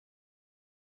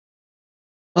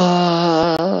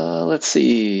 Let's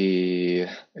see.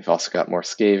 We've also got more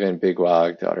Skaven,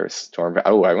 Bigwog, Daughter Storm.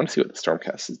 Oh, I want to see what the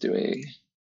Stormcast is doing.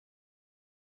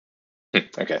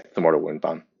 Okay, the Mortal Wound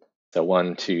Bomb. So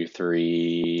 1, 2,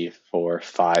 3, 4,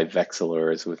 5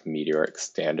 Vexillors with Meteoric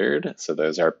Standard. So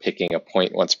those are picking a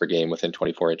point once per game within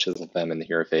 24 inches of them in the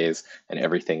hero phase, and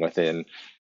everything within,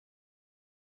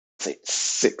 say,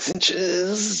 6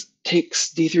 inches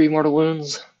takes D3 Mortal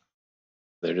Wounds.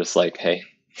 They're just like, hey,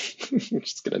 I'm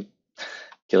just gonna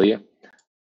kill you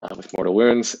with Mortal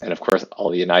Wounds. And of course, all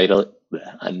the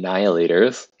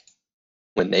Annihilators,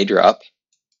 when they drop,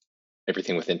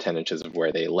 everything within 10 inches of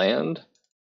where they land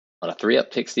on a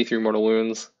 3-up takes D3 Mortal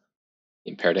Wounds.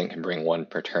 The Imperator can bring 1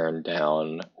 per turn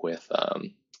down with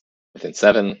within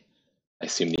 7. I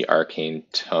assume the Arcane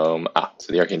Tome.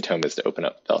 So the Arcane Tome is to open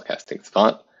up Spellcasting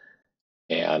Savant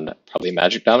and probably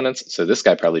Magic Dominance. So this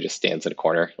guy probably just stands in a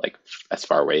corner, like as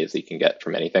far away as he can get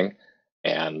from anything,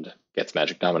 and gets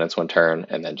Magic Dominance 1 turn,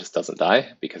 and then just doesn't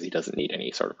die because he doesn't need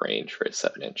any sort of range for his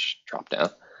 7-inch drop down.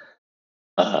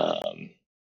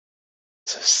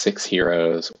 So 6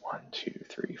 heroes, 1, 2,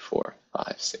 3, 4,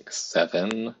 5, 6,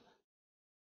 7.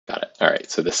 Got it. All right,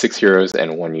 so the 6 heroes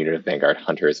and 1 unit of Vanguard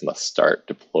Hunters must start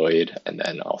deployed, and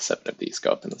then all 7 of these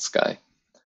go up in the sky.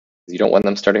 You don't want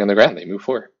them starting on the ground, they move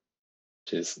forward,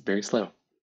 which is very slow.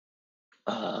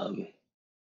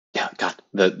 Yeah, God,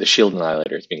 the Shield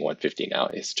Annihilators being 150 now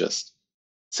is just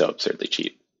so absurdly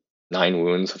cheap. 9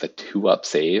 wounds with a 2-up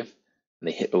save, and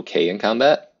they hit okay in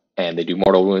combat, and they do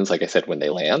mortal wounds, like I said, when they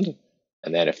land.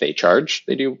 And then if they charge,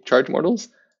 they do charge mortals.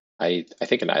 I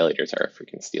think Annihilators are a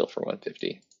freaking steal for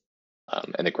 150.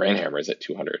 And the Grand Hammers at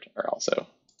 200 are also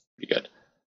pretty good.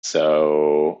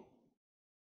 So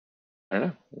I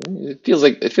don't know. It feels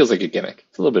like a gimmick.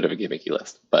 It's a little bit of a gimmicky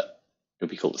list, but it would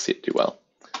be cool to see it do well.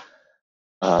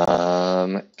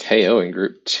 KO in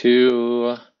Group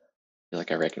 2. I feel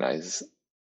like I recognize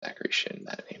Zachary Shin,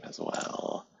 that name as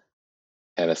well.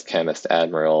 Chemist,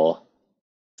 Admiral.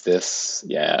 This,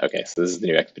 yeah, okay, so this is the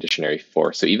new Expeditionary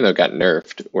Force. So even though it got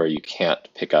nerfed where you can't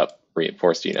pick up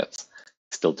reinforced units,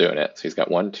 he's still doing it. So he's got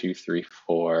 1, 2, 3,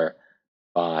 4,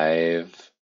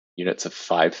 5 units of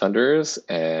 5 Thunders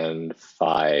and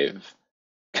 5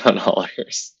 Gun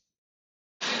Haulers.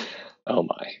 Oh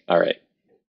my, all right.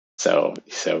 So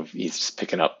he's just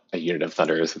picking up a unit of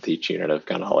Thunders with each unit of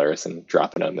Gun Haulers and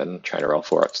dropping them and trying to roll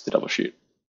 4-ups to double shoot.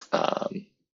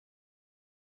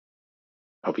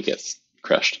 Hope he gets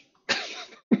crushed.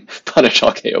 Punish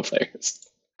all KO players.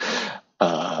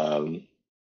 Oh,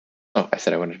 I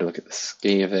said I wanted to look at the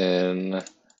Skaven.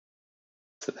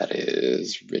 So that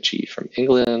is Richie from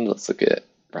England. Let's look at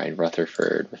Brian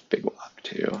Rutherford with Big Walk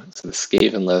too. So the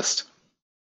Skaven list.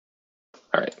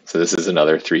 All right, so this is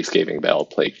another 3 Scaving Bell,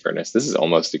 Plague Furnace. This is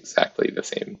almost exactly the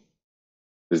same.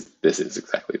 This is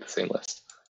exactly the same list.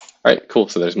 All right, cool.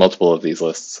 So there's multiple of these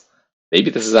lists.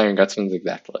 Maybe this is Iron Gutsman's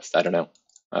exact list. I don't know.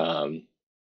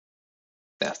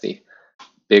 nasty.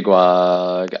 Big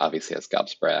Wog obviously has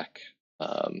Gobsprack,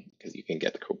 because you can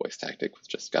get the Cowboy's Tactic with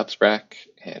just Gobsprack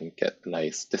and get a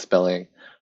nice dispelling.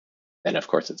 And of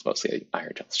course, it's mostly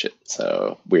Iron Jaws shit.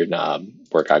 So Weird Knob,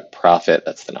 Wargog Prophet,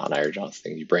 that's the non-Iron Jaws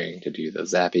thing you bring to do the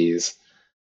zappies.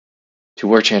 2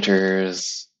 War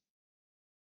Chanters,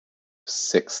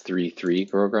 6/3/3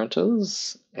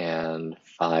 Gorogruntas, and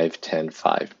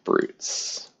 5/10/5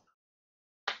 Brutes.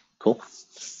 Cool.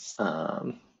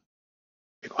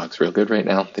 Big Wog's real good right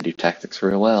now. They do tactics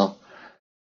real well.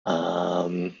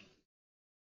 I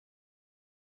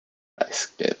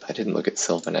skip. I didn't look at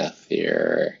Sylvaneth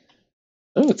here.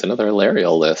 Oh, it's another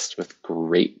Alarial list with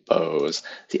great bows.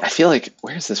 See, I feel like,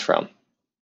 where is this from?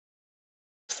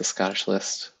 It's the Scottish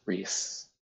list, Reese.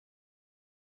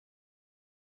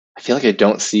 I feel like I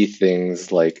don't see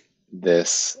things like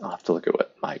this. I'll have to look at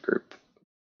what my group,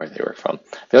 where they were from.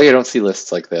 I feel like I don't see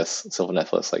lists like this,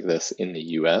 Sylvaneth lists like this in the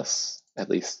US, at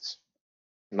least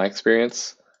in my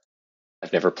experience.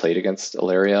 I've never played against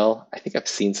Alariel. I think I've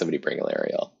seen somebody bring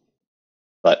Alariel.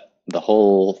 But the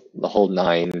whole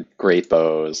 9 great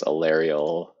bows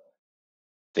Alariel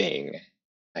thing,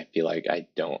 I feel like I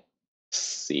don't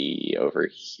see over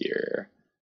here.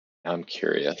 Now I'm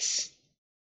curious.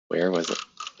 Where was it?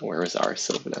 Where was our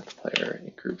Sylvaneth player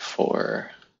in group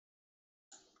 4?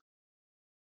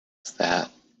 Is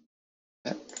that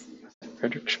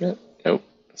Frederick Schmidt? Nope.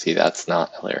 See, that's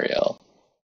not Alariel.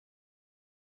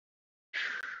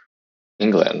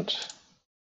 England.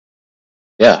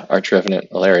 Yeah, Arch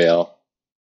Revenant, Alariel.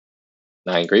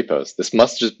 9 great bows. This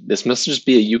must just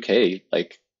be a UK,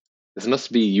 like, this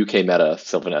must be UK meta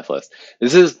Sylvaneth list.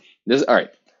 This all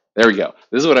right. There we go.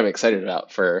 This is what I'm excited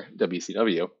about for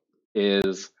WCW.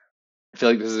 Is I feel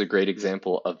like this is a great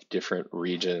example of different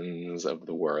regions of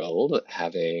the world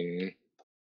having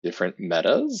different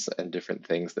metas and different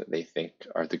things that they think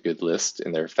are the good list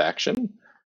in their faction.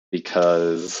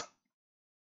 Because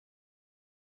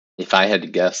if I had to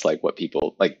guess, like, what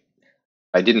people like,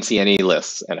 I didn't see any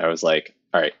lists, and I was like,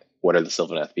 all right, what are the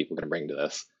Sylvaneth people going to bring to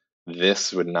this?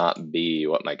 This would not be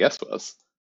what my guess was.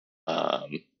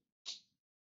 I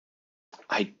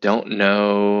don't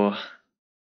know.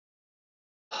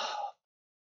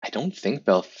 I don't think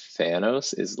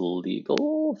Belthanos is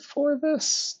legal for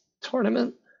this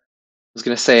tournament. I was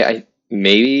gonna say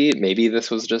maybe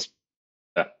this was just.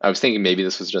 I was thinking maybe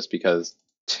this was just because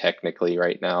technically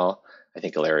right now I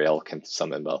think Alariel can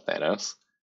summon Belthanos.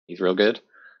 He's real good.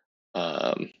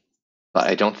 But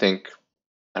I don't think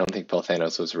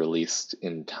Belthanos was released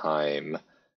in time.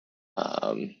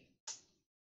 I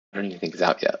don't even think it's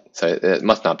out yet, so it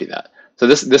must not be that. So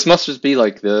this must just be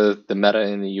like the meta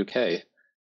in the UK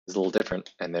is a little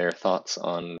different, and their thoughts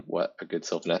on what a good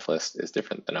Sylvaneth list is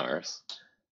different than ours,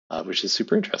 which is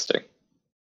super interesting.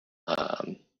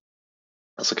 I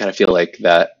also kind of feel like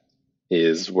that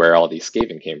is where all these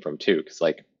Skaven came from too, because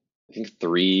like I think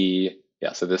 3,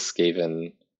 yeah. So this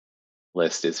Skaven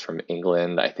list is from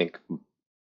England. I think,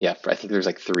 yeah. I think there's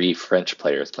like 3 French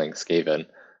players playing Skaven.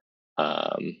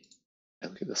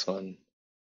 Look at this one.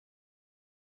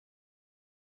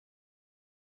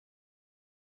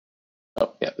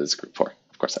 Oh yeah, this is group 4.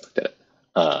 Of course I looked at it.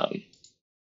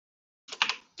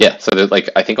 Yeah, so there's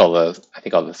like I think all the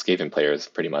Skaven players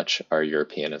pretty much are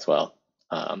European as well.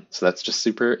 So that's just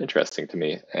super interesting to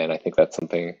me, and I think that's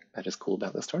something that is cool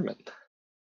about this tournament.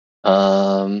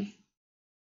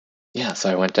 Yeah,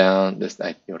 so I went down this.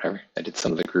 Whatever. I did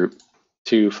some of the group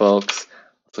 2 folks.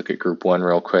 Let's look at group 1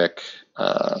 real quick.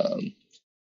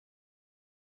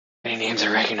 Any names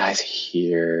I recognize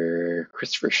here?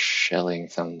 Christopher Schelling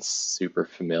sounds super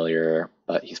familiar,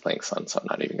 but he's playing Sun, so I'm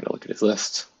not even going to look at his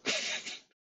list. It's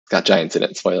got giants in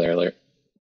it, spoiler alert.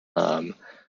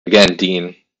 Again,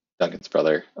 Dean, Duncan's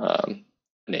brother, a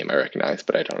name I recognize,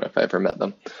 but I don't know if I ever met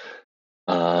them.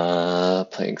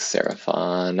 Playing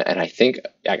Seraphon, and I think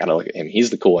I gotta look at him.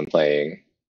 He's the cool one playing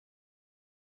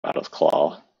Battle's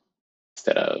Claw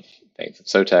instead of Fangs of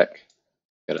Sotek.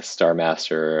 Got a Star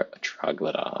Master, a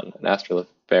Troglodon, an Astrolith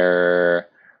Bearer,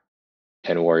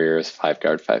 10 Warriors, 5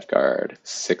 guard,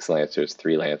 6 Lancers,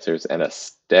 3 Lancers, and a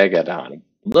Stegodon.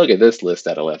 Look at this list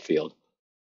out of left field.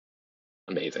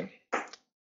 Amazing.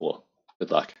 Cool. Good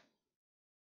luck.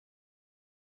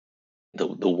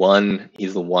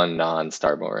 He's the one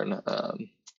non-Starborn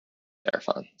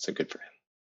Seraphon, so good for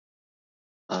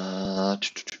him.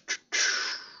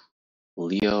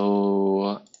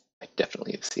 Leo, I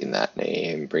definitely have seen that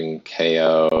name. Bring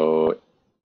KO.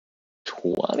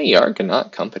 20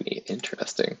 Argonaut Company.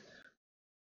 Interesting.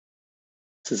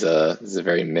 This is a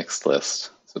very mixed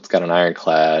list. So it's got an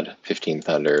Ironclad, 15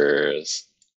 Thunders,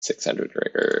 600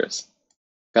 Riggers,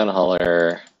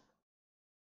 Gunhauler,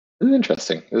 This is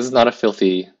interesting. This is not a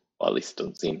filthy, well, at least it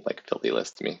doesn't seem like a filthy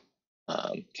list to me.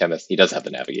 Chemist, he does have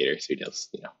the Navigator, so he does,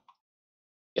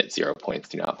 get 0 points,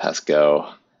 do not pass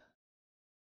go.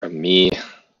 From me,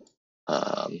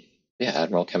 um, yeah,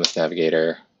 Admiral, Chemist,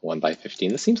 Navigator, 1 by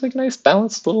 15. This seems like a nice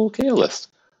balanced little KO list.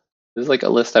 This is like a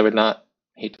list I would not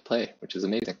hate to play, which is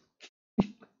amazing.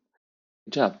 Good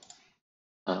job.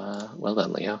 Well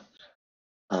done, Leo.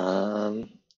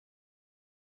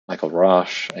 Michael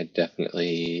Roche, I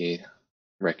definitely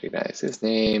recognize his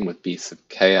name with Beasts of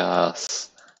Chaos.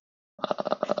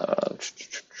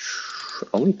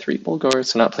 Only 3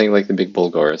 Bulgars, so not playing like the big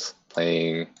Bulgars.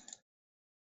 Playing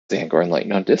Zangor and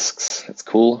Lightning on discs. That's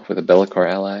cool with a Bellicor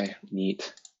ally.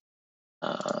 Neat.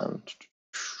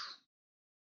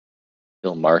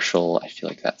 Phil Marshall, I feel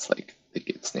like that's like the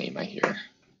kid's name I hear.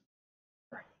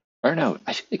 Or no,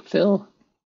 I feel like Phil.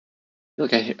 I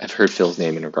feel like I've heard Phil's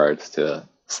name in regards to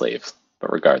slaves,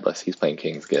 but regardless, he's playing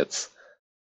King's Gits.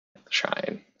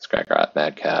 Shrine, Scragrat,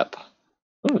 Madcap.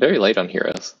 Oh, very light on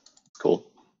heroes. Cool.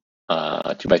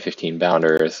 2 by 15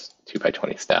 Bounders, 2 by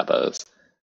 20 Stabos,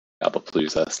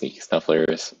 Gobblepalooza, Sneaky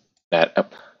Snufflers.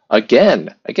 That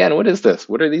again, what is this?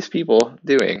 What are these people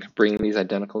doing? Bringing these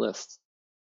identical lists?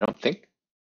 I don't think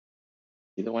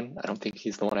he's the one. I don't think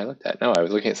he's the one I looked at. No, I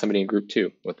was looking at somebody in Group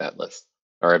 2 with that list,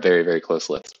 or a very, very close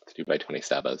list with 2 by 20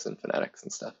 Stabos and Fanatics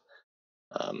and stuff.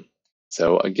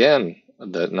 So again,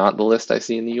 not the list I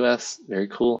see in the US. Very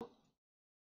cool.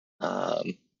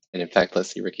 And in fact,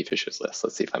 let's see Ricky Fisher's list.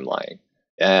 Let's see if I'm lying.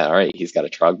 Yeah, all right. He's got a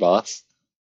Trog Boss,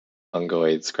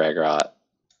 Fungoid, Scragrot,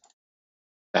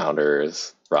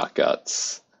 Founders, Rock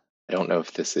Guts. I don't know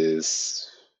if this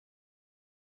is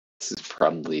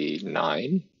probably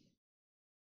 9.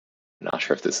 I'm not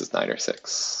sure if this is 9 or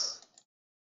 6. I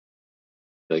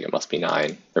feel like it must be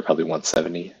 9. They're probably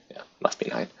 170. Yeah, must be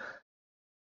 9.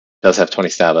 Does have 20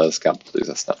 Stabos,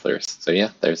 Gobblepalooza, Snufflers. So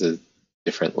yeah, there's a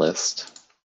different list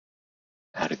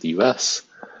out of the US.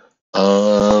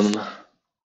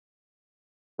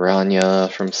 Rania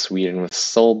from Sweden with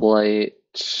Soul Blight.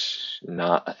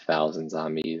 Not 1,000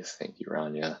 zombies. Thank you,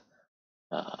 Rania.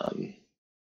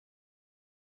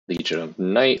 Legion of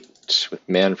Night with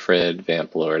Manfred,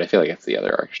 Vamp Lord. I feel like it's the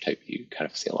other archetype you kind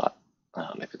of see a lot,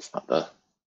 if it's not the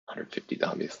 150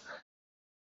 zombies.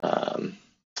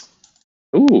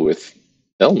 Ooh, with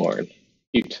Belmorn.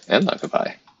 Cute. And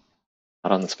Lagavai.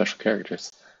 Not on the special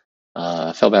characters.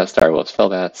 Felbat, Starwolves,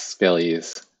 Felbats,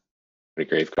 Skellies,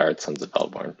 Graveguard, Sons of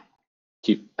Belmorn.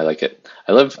 Cute. I like it.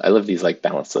 I love these like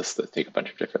balanced lists that take a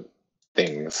bunch of different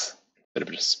things instead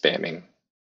of just spamming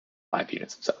 5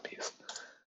 units of zombies.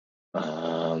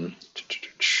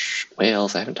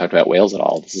 Whales. I haven't talked about whales at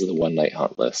all. This is the one night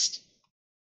hunt list.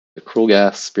 The Cruel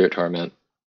Gas, Spirit Torment,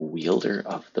 Wielder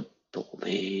of the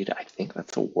Blade. I think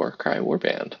that's a Warcry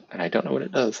warband, and I don't know what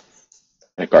it does.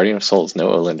 And a Guardian of Souls,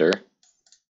 no Olinder.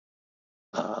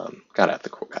 Gotta have the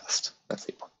Cruel Gas. That's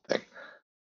the important thing.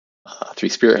 3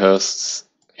 Spirit Hosts,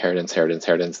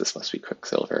 Herodins. This must be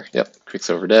Quicksilver. Yep,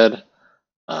 Quicksilver dead.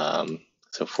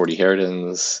 So 40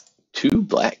 Herodins, 2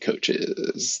 Black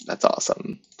Coaches. That's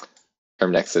awesome.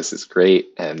 Term Nexus is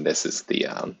great, and this is the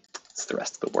it's the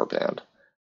rest of the warband.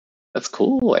 That's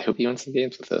cool. I hope you win some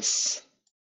games with this.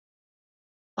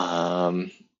 I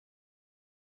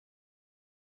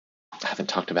haven't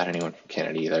talked about anyone from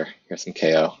Canada either. Here's some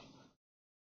KO.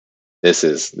 This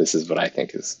is what I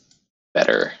think is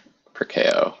better for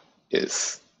KO.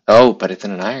 But it's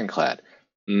in an Ironclad.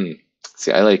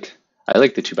 See, I like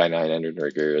the 2 by 9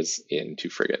 Enderriggers in 2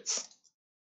 frigates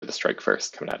for the strike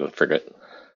first coming out of the frigate.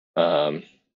 So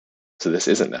this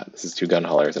isn't that. This is 2 gun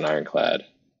haulers and Ironclad.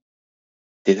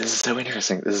 Dude, this is so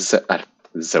interesting. This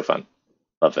is so fun.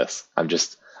 Love this. I'm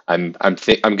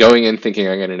going in thinking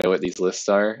I'm gonna know what these lists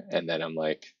are, and then I'm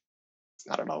like, it's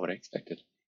not at all what I expected.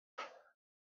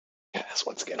 Yes,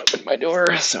 once again open my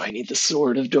door, so I need the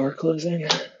sword of door closing.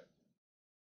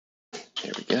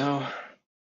 There we go.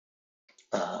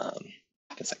 I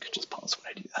guess I could just pause when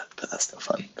I do that, but that's no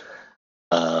fun.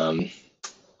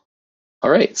 All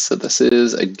right, so this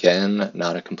is again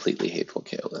not a completely hateful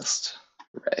KO list.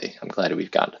 Hooray! I'm glad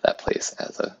we've gotten to that place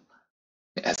as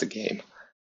a game.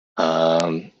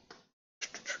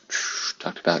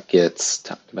 Talked about Gits,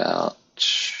 talked about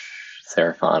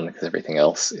Seraphon, because everything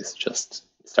else is just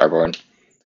Starborn.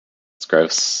 It's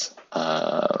gross.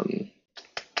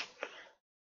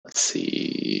 Let's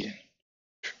see.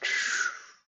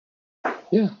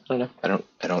 Yeah, I don't know.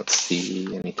 I don't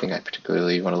see anything I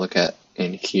particularly want to look at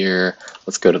in here.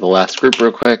 Let's go to the last group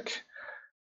real quick.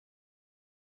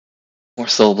 More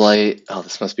Soul Blight. Oh,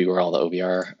 this must be where all the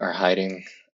OBR are hiding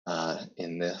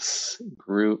in this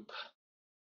group.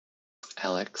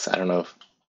 Alex, I don't know if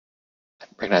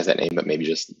recognize that name, but maybe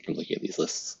just from looking at these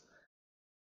lists.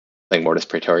 Like Mortis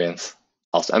Praetorians.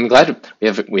 Also, I'm glad we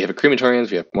have a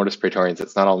Crematorians, we have Mortis Praetorians.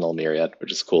 It's not all Null Myriad,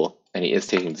 which is cool. And he is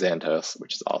taking Xantos,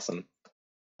 which is awesome.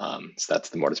 So that's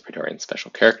the Mortis Praetorian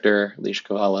special character, Leash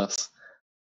Koalas,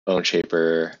 Bone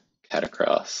Shaper,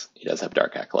 Catacross. He does have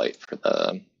Dark Acolyte for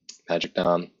the Magic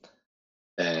Dom.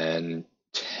 Then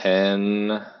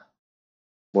 10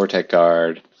 Mortec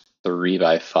Guard,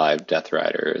 3x5 Death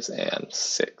Riders, and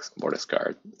 6 Mortis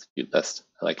Guard. It's a cute list.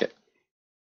 I like it.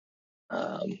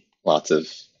 Lots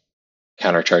of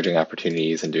countercharging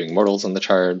opportunities and doing mortals on the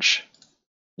charge.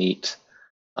 Neat.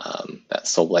 That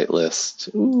Soul Blight list.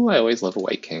 Ooh, I always love a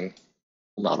White King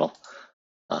model.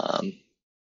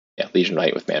 Yeah, Legion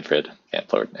Knight with Manfred,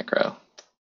 Vamplored, Necro.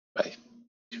 By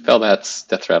Felbats,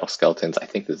 Death Rattle Skeletons. I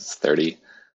think this is 30.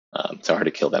 So hard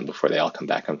to kill them before they all come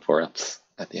back on 4-ups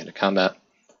at the end of combat.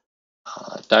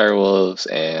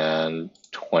 Direwolves and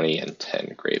 20 and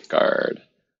 10 Graveguard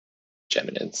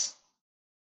Geminids.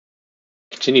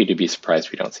 Continue to be surprised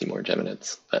we don't see more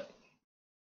Geminids, but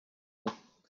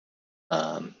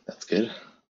that's good.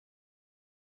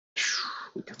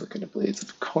 We can look at a Blades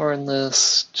of Corn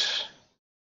list.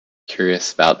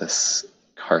 Curious about this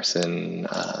Carson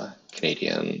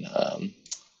Canadian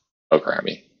Ogre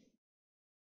Army.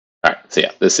 All right, so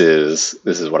yeah, this is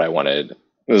what I wanted.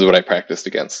 This is what I practiced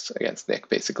against Nick.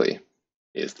 Basically,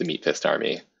 is the Meat Fist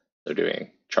Army. They're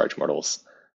doing charge mortals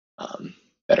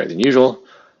better than usual.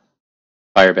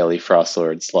 Firebelly,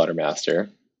 Frostlord, Slaughtermaster,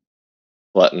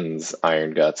 Gluttons,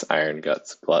 Iron Guts,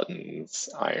 Gluttons,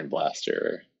 Iron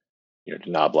Blaster,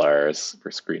 Denoblars for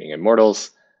screening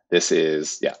immortals. This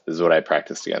is what I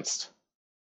practiced against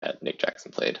that Nick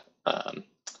Jackson played the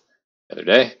other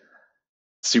day.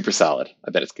 Super solid.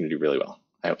 I bet it's going to do really well.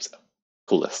 I hope so.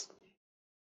 Cool list.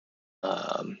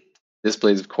 This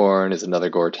Blades of Corn is another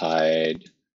Gore Tide.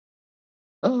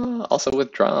 Also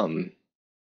with Drum.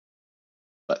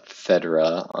 But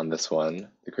Fedra on this one.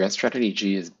 The Grand Strategy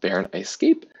G is Baron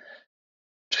Icescape,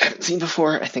 which I haven't seen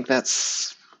before. I think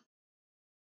that's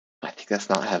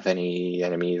not have any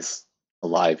enemies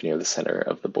alive near the center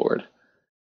of the board, if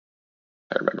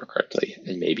I remember correctly.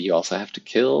 And maybe you also have to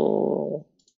kill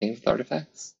things with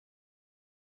artifacts.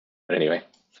 But anyway,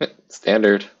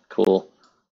 standard, cool.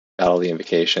 Got all the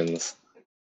invocations.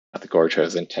 Got the Gore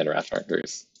Chosen, 10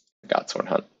 Wrathmarkers, Godsworn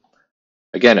Hunt.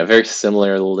 Again, a very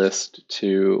similar list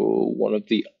to one of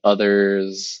the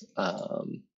others.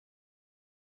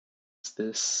 Is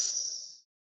this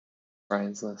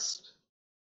Brian's list?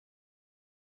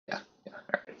 Yeah. All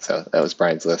right. So that was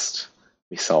Brian's list.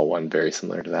 We saw one very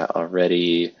similar to that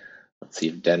already. Let's see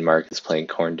if Denmark is playing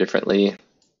Corn differently.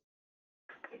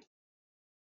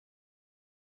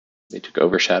 They took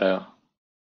Overshadow.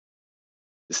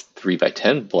 This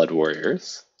 3x10 Blood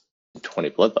Warriors, 20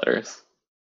 Bloodletters.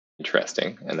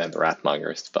 Interesting. And then the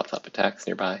Wrathmongers to buff up attacks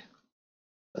nearby.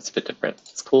 That's a bit different.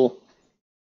 It's cool.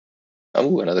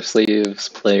 Oh, another Slaves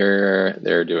player.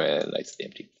 They're doing Knights of the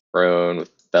Empty Throne with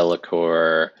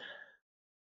Be'lakor,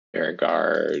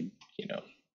 Beauregard,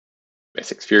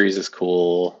 Basic Furies is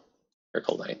cool.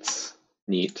 Miracle Knights,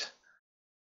 neat.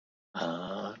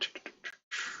 I'll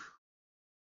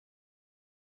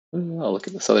look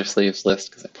at this other Slaves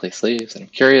list because I play Slaves and I'm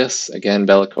curious. Again,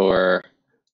 Be'lakor.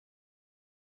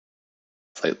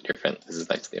 Slightly different. This is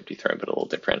Knights of the Empty Throne, but a little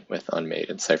different with Unmade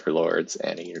and Cypher Lords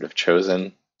and a unit of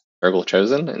Chosen. Nurgle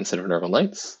Chosen instead of Nurgle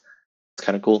Knights. It's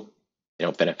kind of cool. They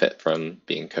don't benefit from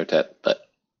being Kotet, but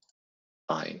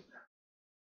fine.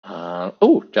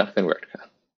 Oh, Jonathan Word. Here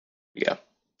we go.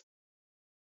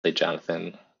 Played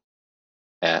Jonathan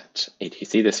at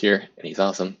ATC this year, and he's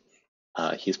awesome.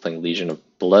 He's playing Legion of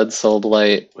Blood Soul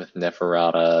Blight with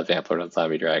Neferata, Vamplord on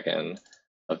Zombie Dragon,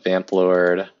 a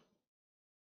Vamplord,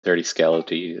 30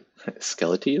 Skeletons,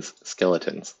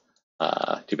 2x10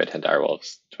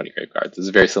 Direwolves, 20 Graveguards. This is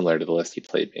very similar to the list he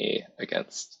played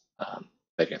against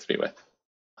me with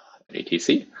at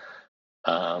ATC.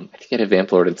 I think he had a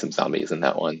Vamplord and some zombies in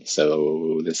that one,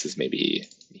 so this is maybe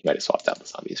he might have swapped out the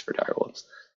zombies for Direwolves.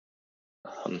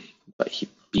 But he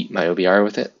beat my OBR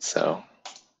with it, so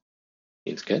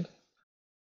seems good.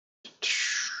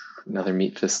 Another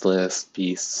Meat Fist list,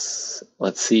 Beasts.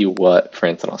 Let's see what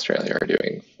France and Australia are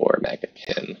doing for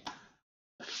Maggotkin.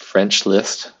 The French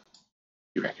list,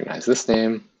 you recognize this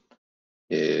name,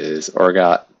 is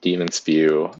Orgot, Demon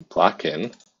Spew,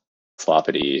 Blockin,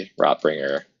 Sloppity,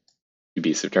 Rotbringer, 2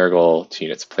 Beasts of Nurgle, 2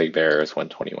 units of Plague Bearers,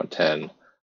 120, 110,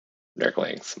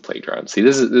 Nurglings, some Plague Drones. See,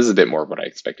 this is a bit more of what I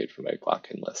expected from my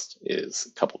Blockin list, is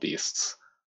a couple Beasts,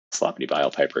 Sloppity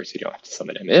Bile Pipers, you don't have to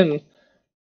summon him in,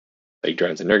 Plague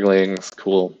Drones and Nurglings,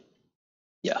 cool.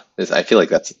 Yeah, I feel like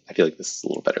this is a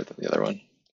little better than the other one,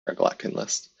 our Glatkin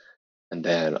list. And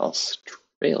then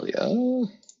Australia,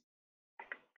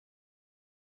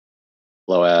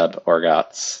 Loab,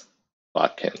 Orgots,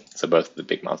 Botkin. So both the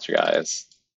big monster guys.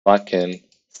 Botkin,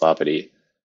 Sloppity,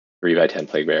 3x10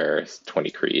 Plague Bearers,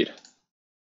 20 Creed.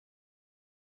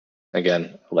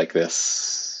 Again, I like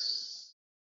this.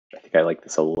 I think I like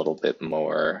this a little bit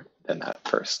more than that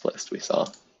first list we saw.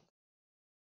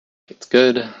 It's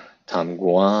good. Tom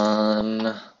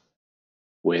Guan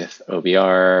with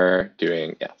OBR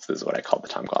doing, yeah, this is what I call the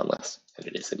Tom Guan list. And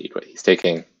it is indeed what he's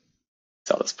taking.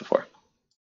 Saw this before.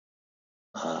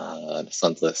 The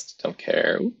Suns list, don't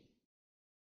care. Ooh,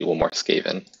 one more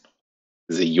Skaven.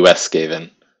 This is a US Skaven.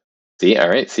 See, all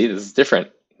right, see, this is different.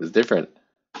 This is different.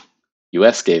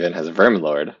 US Skaven has a Vermin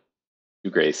Lord, 2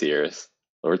 Grey Seers,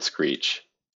 Lord Screech,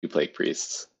 2 Plague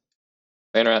Priests,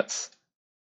 Clan Rats,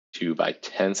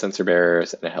 2x10 Censor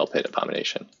Bearers, and a Hell Pit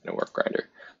Abomination, and a Warp Grinder.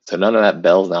 So none of that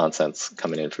Bells nonsense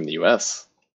coming in from the US.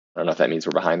 I don't know if that means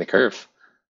we're behind the curve.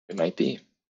 It might be.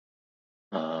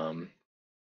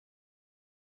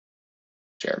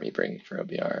 Jeremy bring for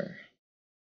OBR.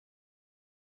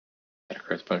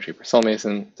 Metacross, Bone Reaper, Soul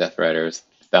Mason, Death Riders.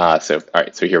 All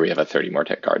right, so here we have a 30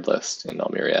 Mortek guard list in Null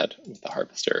Myriad with the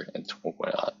Harvester and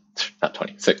not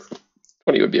 26.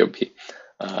 20 would be OP.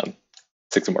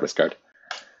 6 Immortus guard.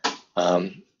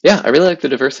 Yeah, I really like the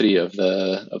diversity of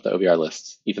the OBR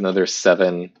lists, even though there's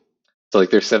 7. So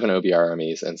like there's 7 OBR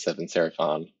armies and 7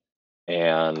 Seraphon,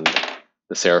 and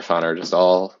the Seraphon are just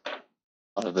all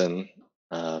other than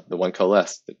the one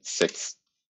coalesced. It's 6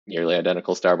 nearly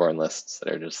identical Starborn lists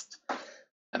that are just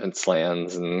having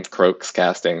Slans and Croaks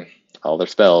casting all their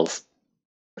spells.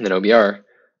 And then OBR,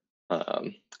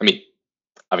 I mean,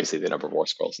 obviously the number of War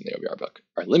Scrolls in the OBR book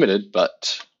are limited,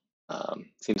 but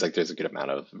seems like there's a good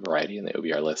amount of variety in the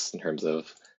OBR list in terms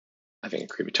of having a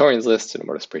Crematorians list and a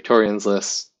Mortis Praetorians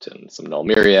list and some Null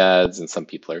Myriads, and some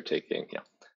people are taking,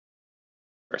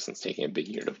 person's taking a big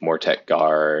unit of Mortek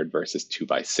Guard versus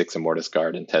 2x6 Immortus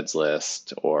Guard in Ted's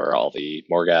list, or all the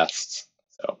Morghasts.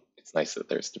 So it's nice that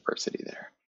there's diversity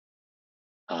there.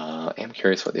 I'm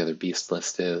curious what the other beast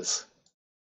list is.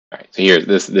 All right, so here,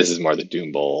 this is more the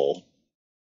Doom Bowl.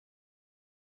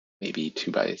 Maybe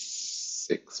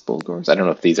 2x6 Bulgors. I don't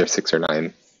know if these are 6 or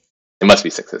 9. It must be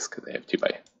 6s because they have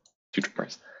 2x2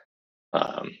 Dreamers.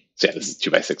 So yeah, this is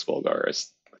 2x6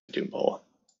 Bulgars, Doom Bowl,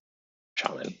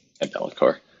 Shaman, and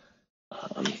Bellicor.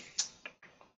 A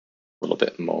little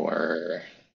bit more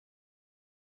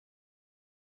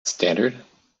standard.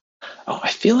 Oh, I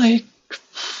feel like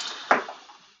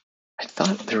I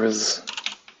thought there was.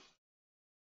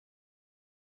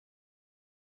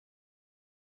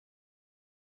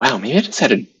 Wow, maybe I just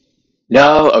had a.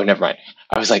 No, oh, never mind.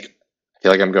 I was like, I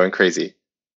feel like I'm going crazy.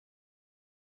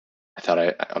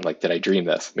 I'm like, did I dream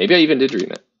this? Maybe I even did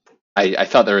dream it. I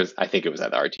thought there was. I think it was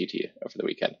at the RTT over the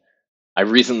weekend. I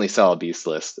recently saw a beast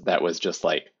list that was just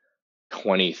like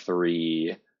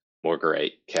 23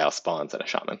 Morgurite Chaos Spawns and a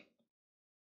Shaman.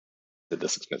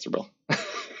 This looks miserable.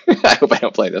 I hope I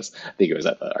don't play this. I think it was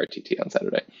at the RTT on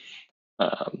Saturday.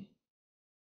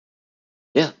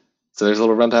 Yeah, so there's a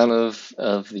little rundown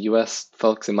of the US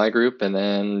folks in my group, and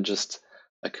then just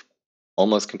like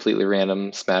almost completely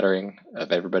random smattering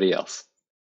of everybody else.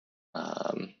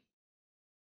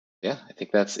 Yeah, I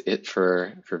think that's it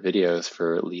for videos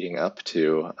for leading up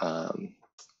to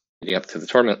the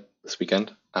tournament this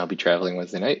weekend. I'll be traveling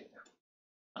Wednesday night.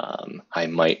 I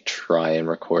might try and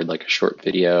record like a short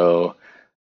video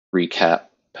recap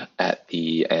at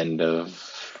the end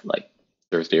of like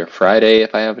Thursday or Friday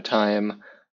if I have a time.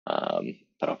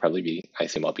 But I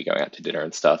assume I'll be going out to dinner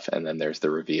and stuff. And then there's the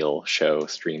reveal show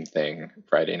stream thing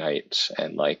Friday night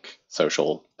and like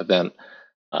social event.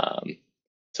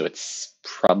 So it's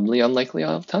probably unlikely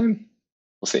I'll have time.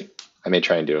 We'll see. I may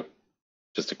try and do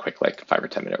just a quick like 5 or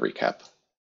 10 minute recap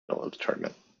of the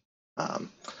tournament. But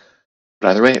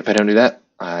either way, if I don't do that,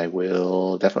 I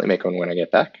will definitely make one when I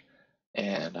get back.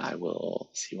 And I will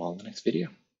see you all in the next video.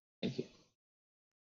 Thank you.